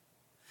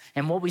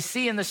 And what we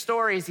see in the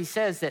story is he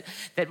says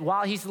that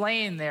while he's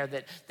laying there,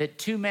 that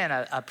two men,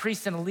 a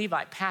priest and a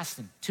Levite, passed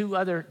him. Two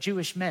other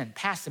Jewish men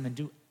passed him and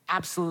do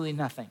absolutely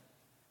nothing.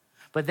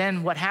 But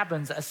then what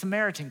happens, a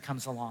Samaritan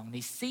comes along and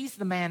he sees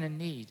the man in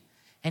need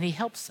and he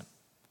helps him.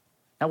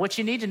 Now, what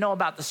you need to know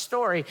about the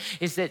story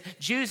is that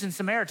Jews and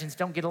Samaritans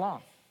don't get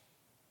along.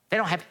 They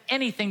don't have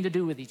anything to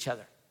do with each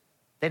other.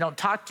 They don't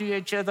talk to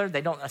each other.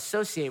 They don't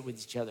associate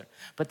with each other.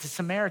 But the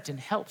Samaritan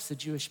helps the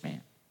Jewish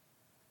man.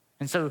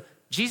 And so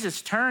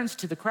Jesus turns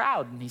to the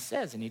crowd and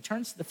he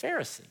turns to the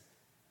Pharisee. And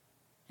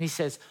he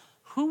says,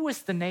 who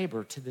was the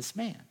neighbor to this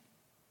man?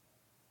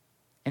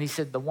 And he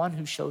said, the one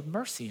who showed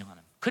mercy on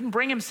him. Couldn't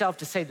bring himself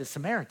to say the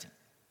Samaritan,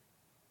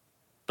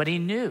 but he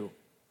knew.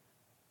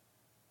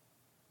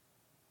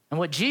 And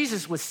what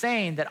Jesus was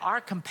saying, that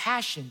our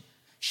compassion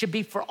should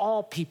be for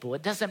all people.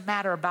 It doesn't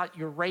matter about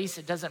your race.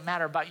 It doesn't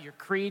matter about your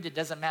creed. It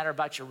doesn't matter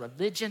about your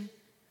religion.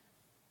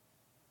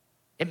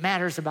 It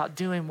matters about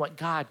doing what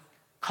God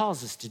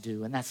calls us to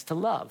do, and that's to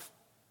love.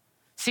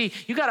 See,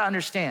 you got to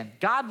understand,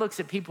 God looks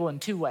at people in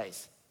two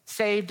ways,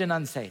 saved and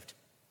unsaved.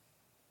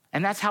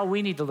 And that's how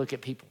we need to look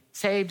at people,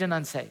 saved and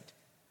unsaved.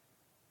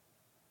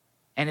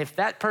 And if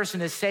that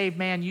person is saved,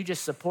 man, you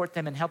just support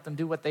them and help them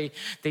do what they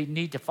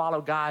need to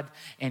follow God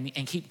and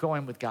keep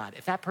going with God.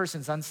 If that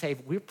person's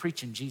unsaved, we're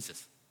preaching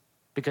Jesus,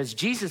 because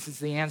Jesus is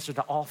the answer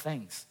to all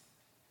things.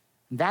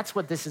 And that's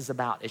what this is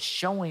about, is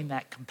showing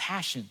that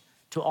compassion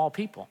to all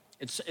people.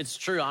 It's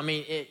true. I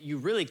mean, you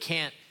really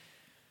can't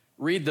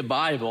read the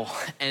Bible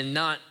and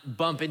not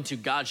bump into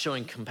God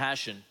showing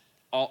compassion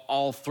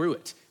all through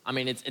it. I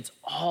mean, it's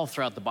all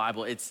throughout the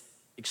Bible. It's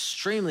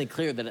extremely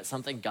clear that it's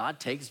something God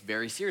takes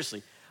very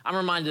seriously. I'm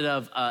reminded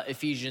of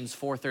Ephesians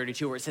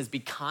 4:32, where it says, be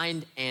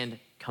kind and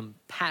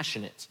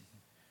compassionate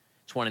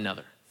to one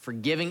another,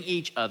 forgiving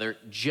each other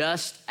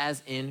just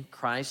as in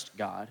Christ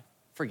God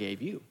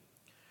forgave you.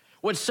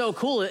 What's so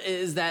cool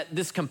is that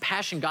this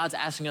compassion God's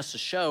asking us to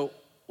show,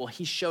 well,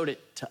 he showed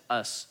it to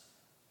us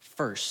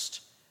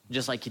first,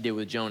 just like he did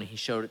with Jonah. He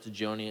showed it to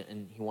Jonah,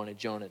 and he wanted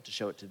Jonah to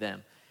show it to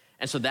them.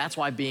 And so that's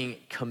why being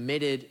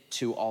committed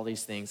to all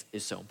these things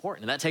is so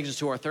important. And that takes us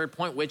to our third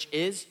point, which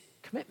is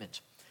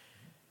commitment.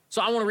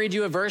 So I want to read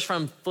you a verse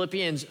from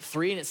Philippians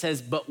 3, and it says,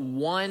 but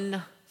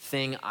one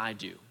thing I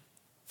do,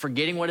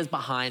 forgetting what is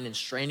behind and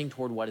straining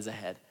toward what is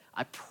ahead,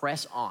 I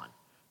press on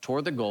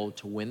toward the goal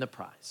to win the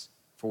prize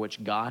for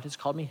which God has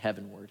called me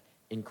heavenward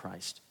in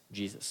Christ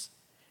Jesus.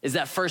 Is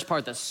that first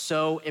part that's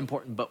so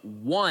important, but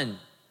one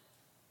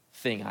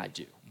thing I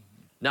do.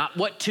 Not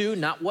what two,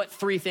 not what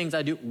three things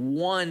I do,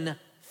 one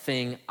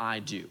thing I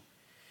do.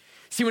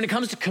 See, when it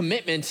comes to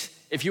commitment,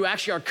 if you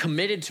actually are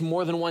committed to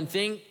more than one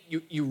thing,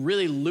 you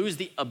really lose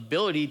the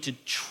ability to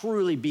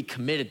truly be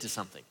committed to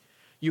something.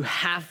 You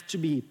have to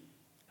be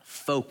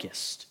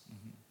focused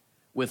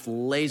with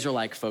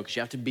laser-like focus.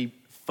 You have to be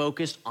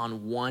focused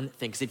on one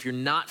thing. Because if you're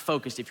not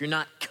focused, if you're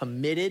not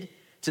committed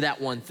to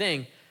that one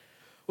thing,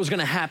 what's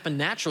gonna happen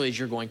naturally is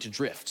you're going to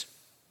drift.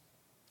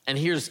 And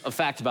here's a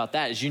fact about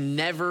that, is you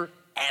never,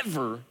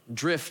 ever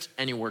drift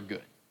anywhere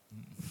good.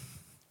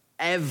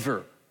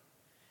 Ever.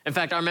 In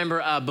fact, I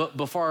remember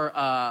before,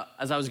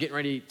 as I was getting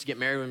ready to get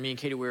married, when me and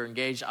Katie were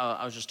engaged,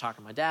 I was just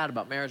talking to my dad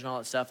about marriage and all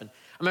that stuff. And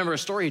I remember a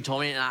story he told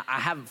me, and I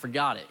haven't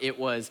forgot it. It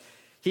was,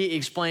 he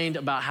explained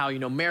about how,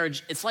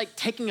 marriage, it's like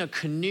taking a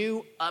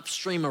canoe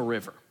upstream a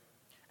river.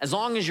 As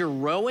long as you're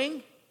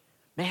rowing,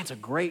 man, it's a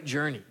great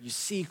journey. You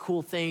see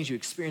cool things, you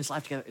experience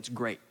life together, it's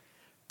great.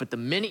 But the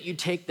minute you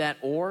take that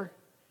oar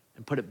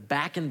and put it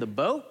back in the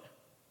boat,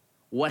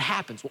 what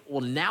happens?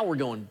 Well, now we're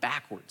going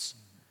backwards.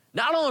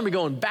 Not only are we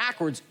going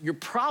backwards, you're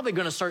probably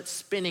gonna start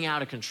spinning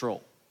out of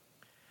control.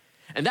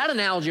 And that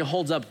analogy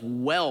holds up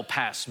well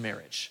past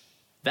marriage.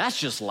 That's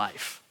just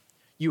life.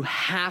 You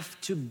have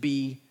to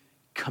be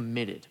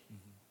committed.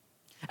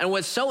 And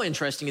what's so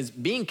interesting is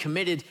being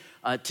committed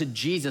to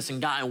Jesus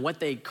and God and what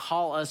they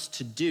call us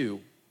to do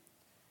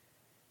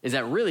is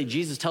that really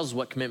Jesus tells us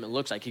what commitment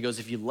looks like. He goes,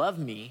 if you love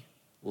me,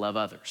 love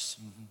others.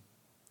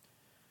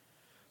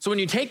 So when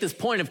you take this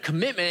point of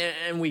commitment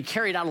and we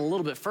carry it out a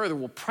little bit further,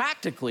 well,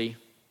 practically,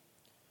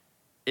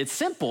 it's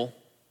simple,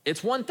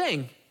 it's one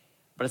thing,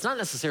 but it's not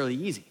necessarily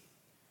easy.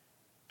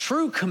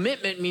 True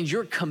commitment means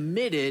you're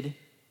committed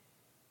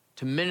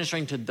to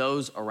ministering to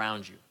those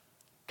around you.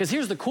 Because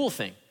here's the cool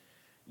thing.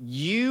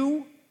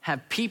 You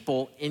have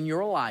people in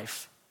your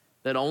life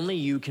that only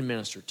you can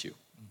minister to.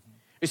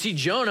 You see,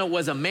 Jonah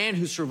was a man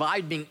who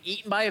survived being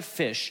eaten by a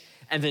fish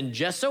and then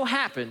just so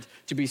happened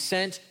to be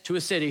sent to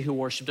a city who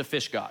worshiped a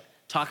fish god.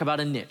 Talk about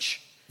a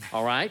niche,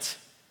 all right?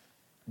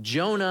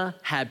 Jonah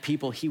had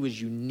people he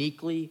was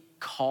uniquely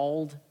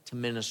called to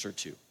minister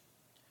to.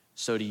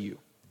 So do you.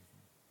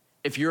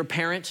 If you're a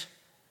parent,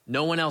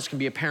 no one else can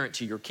be a parent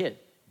to your kid.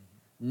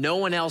 No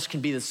one else can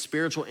be the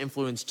spiritual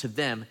influence to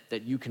them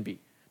that you can be.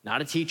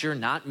 Not a teacher,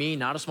 not me,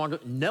 not a small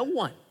group, no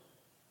one.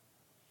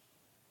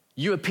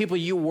 You have people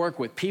you work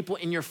with, people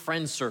in your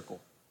friend circle.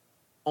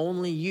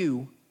 Only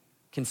you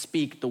can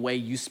speak the way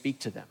you speak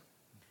to them.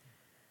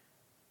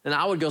 And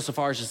I would go so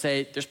far as to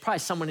say there's probably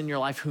someone in your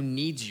life who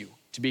needs you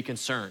to be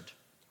concerned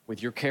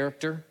with your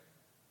character,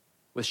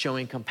 with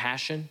showing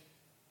compassion,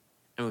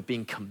 and with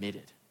being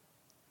committed.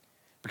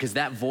 Because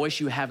that voice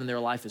you have in their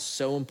life is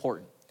so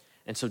important.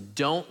 And so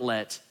don't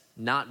let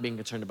not being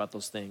concerned about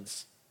those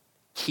things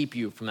keep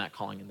you from that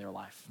calling in their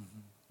life.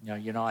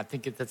 I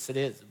think it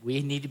is.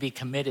 We need to be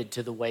committed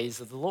to the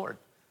ways of the Lord.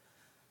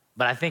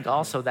 But I think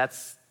also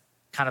that's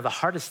kind of the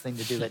hardest thing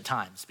to do at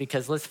times,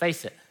 because let's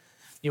face it,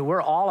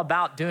 we're all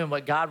about doing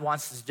what God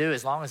wants us to do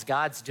as long as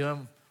God's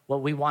doing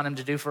what we want him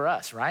to do for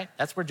us, right?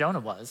 That's where Jonah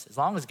was. As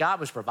long as God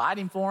was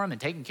providing for him and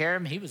taking care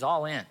of him, he was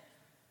all in.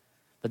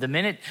 But the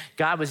minute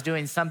God was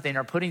doing something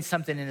or putting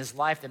something in his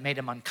life that made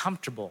him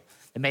uncomfortable,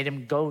 that made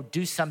him go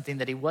do something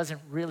that he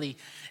wasn't really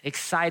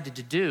excited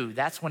to do,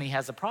 that's when he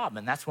has a problem,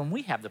 and that's when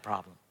we have the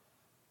problem.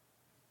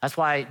 That's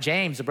why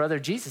James, the brother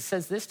of Jesus,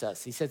 says this to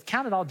us. He says,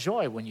 count it all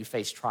joy when you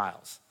face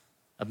trials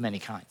of many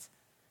kinds.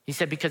 He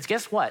said, because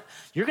guess what?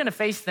 You're gonna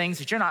face things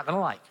that you're not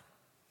gonna like.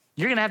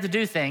 You're gonna have to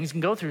do things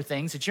and go through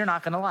things that you're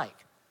not gonna like.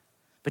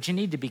 But you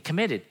need to be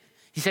committed.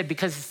 He said,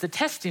 because it's the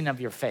testing of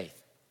your faith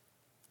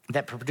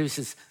that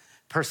produces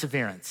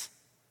perseverance.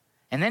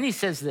 And then he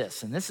says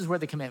this, and this is where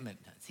the commitment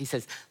is. He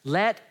says,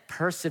 let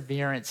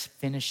perseverance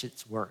finish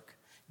its work.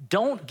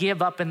 Don't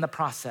give up in the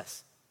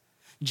process.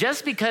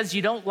 Just because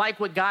you don't like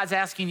what God's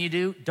asking you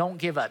to do, don't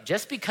give up.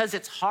 Just because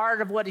it's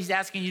hard of what he's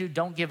asking you to do,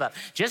 don't give up.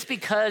 Just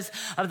because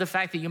of the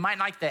fact that you might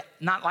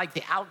not like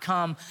the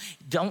outcome,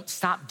 don't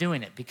stop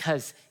doing it.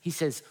 Because he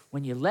says,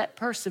 when you let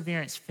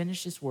perseverance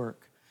finish its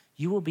work,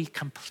 you will be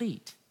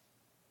complete,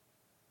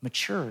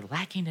 mature,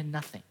 lacking in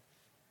nothing.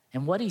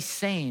 And what he's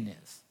saying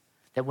is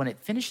that when it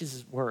finishes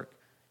its work,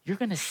 you're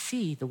gonna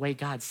see the way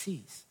God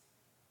sees.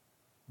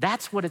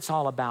 That's what it's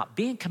all about.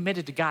 Being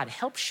committed to God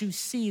helps you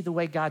see the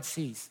way God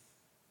sees.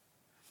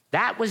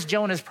 That was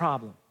Jonah's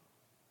problem.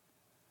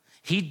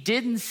 He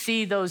didn't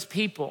see those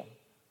people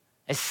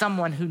as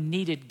someone who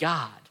needed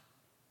God.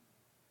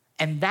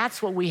 And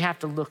that's what we have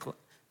to look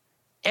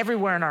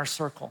everywhere in our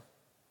circle,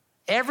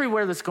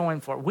 everywhere that's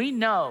going for. We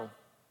know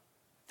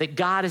that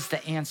God is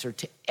the answer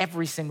to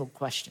every single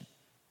question.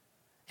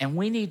 And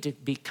we need to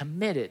be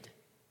committed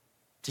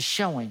to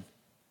showing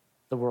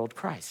the world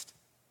Christ.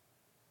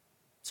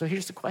 So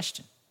here's the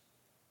question.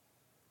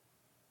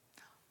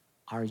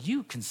 Are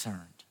you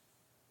concerned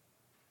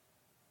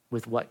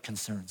with what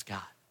concerns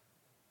God?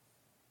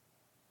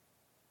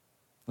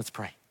 Let's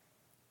pray.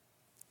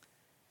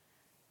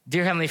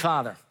 Dear Heavenly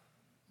Father,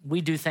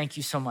 we do thank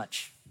you so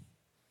much.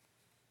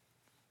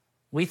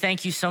 We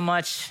thank you so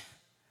much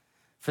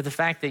for the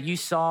fact that you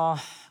saw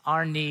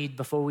our need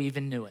before we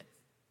even knew it.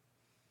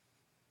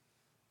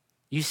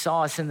 You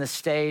saw us in the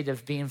state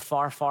of being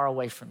far, far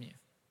away from you.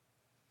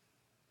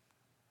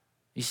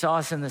 You saw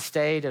us in the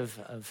state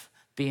of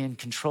being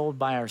controlled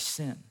by our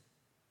sin.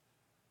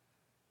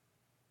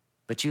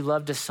 But you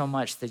loved us so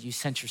much that you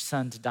sent your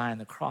son to die on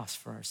the cross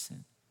for our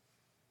sin.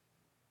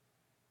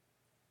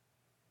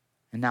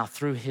 And now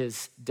through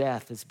his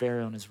death, his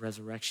burial, and his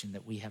resurrection,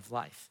 that we have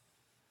life.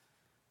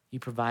 You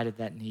provided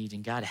that need,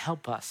 and God,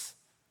 help us.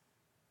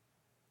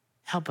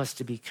 Help us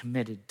to be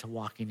committed to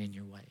walking in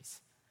your ways.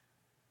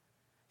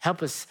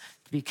 Help us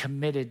to be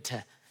committed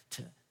to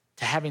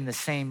having the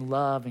same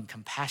love and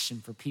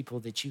compassion for people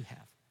that you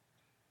have.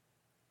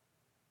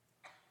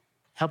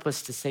 Help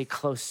us to stay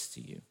close to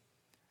you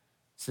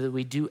so that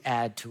we do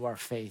add to our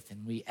faith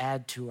and we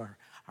add to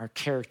our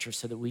character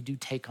so that we do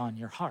take on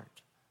your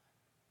heart.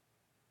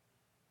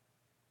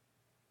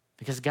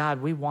 Because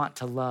God, we want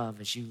to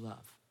love as you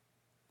love.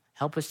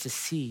 Help us to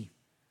see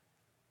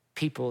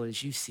people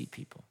as you see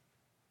people,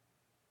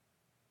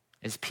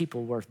 as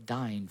people worth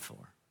dying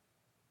for.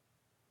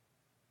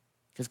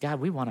 Because God,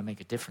 we want to make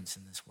a difference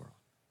in this world.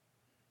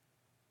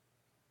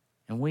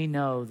 And we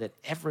know that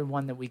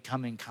everyone that we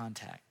come in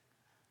contact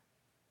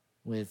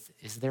with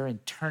is their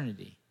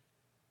eternity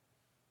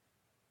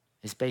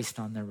is based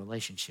on their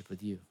relationship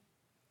with you.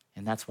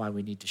 And that's why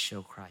we need to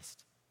show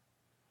Christ.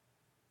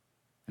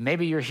 And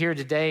maybe you're here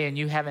today and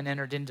you haven't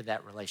entered into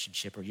that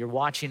relationship, or you're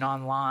watching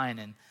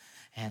online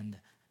and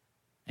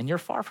you're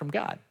far from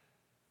God.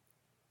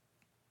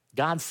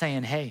 God's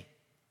saying, hey,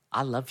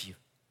 I love you.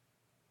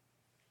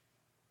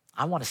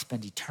 I want to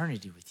spend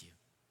eternity with you.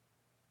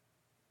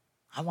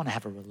 I want to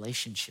have a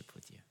relationship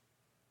with you.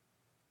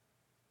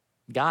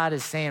 God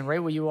is saying, right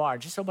where you are,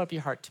 just open up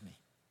your heart to me.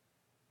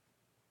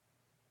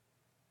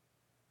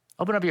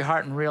 Open up your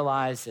heart and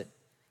realize that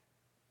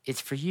it's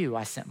for you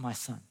I sent my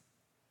son.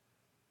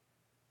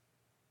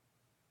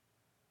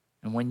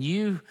 And when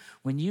you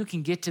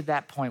can get to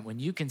that point, when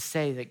you can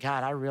say that,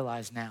 God, I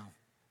realize now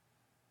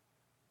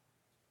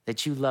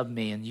that you love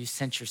me and you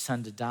sent your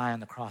son to die on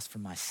the cross for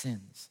my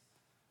sins.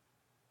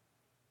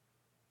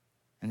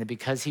 And that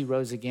because he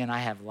rose again, I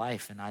have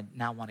life, and I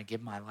now want to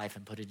give my life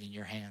and put it in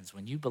your hands.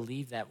 When you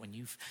believe that, when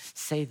you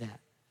say that,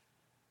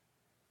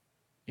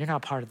 you're now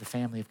part of the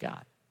family of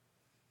God.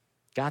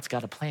 God's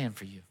got a plan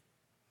for you.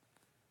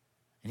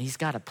 And he's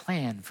got a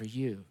plan for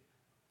you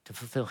to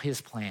fulfill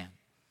his plan,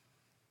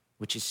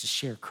 which is to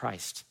share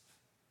Christ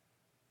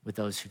with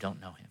those who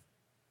don't know him.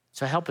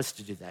 So help us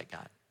to do that,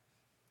 God.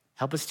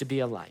 Help us to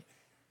be a light.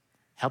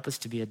 Help us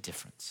to be a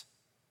difference.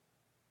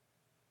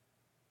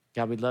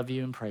 God, we love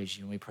you and praise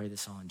you, and we pray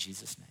this all in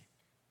Jesus' name.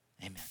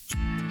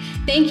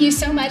 Amen. Thank you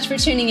so much for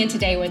tuning in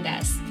today with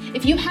us.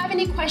 If you have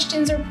any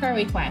questions or prayer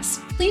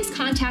requests, please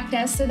contact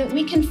us so that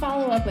we can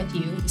follow up with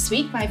you this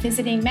week by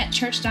visiting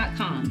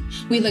metchurch.com.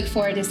 We look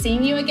forward to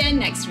seeing you again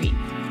next week.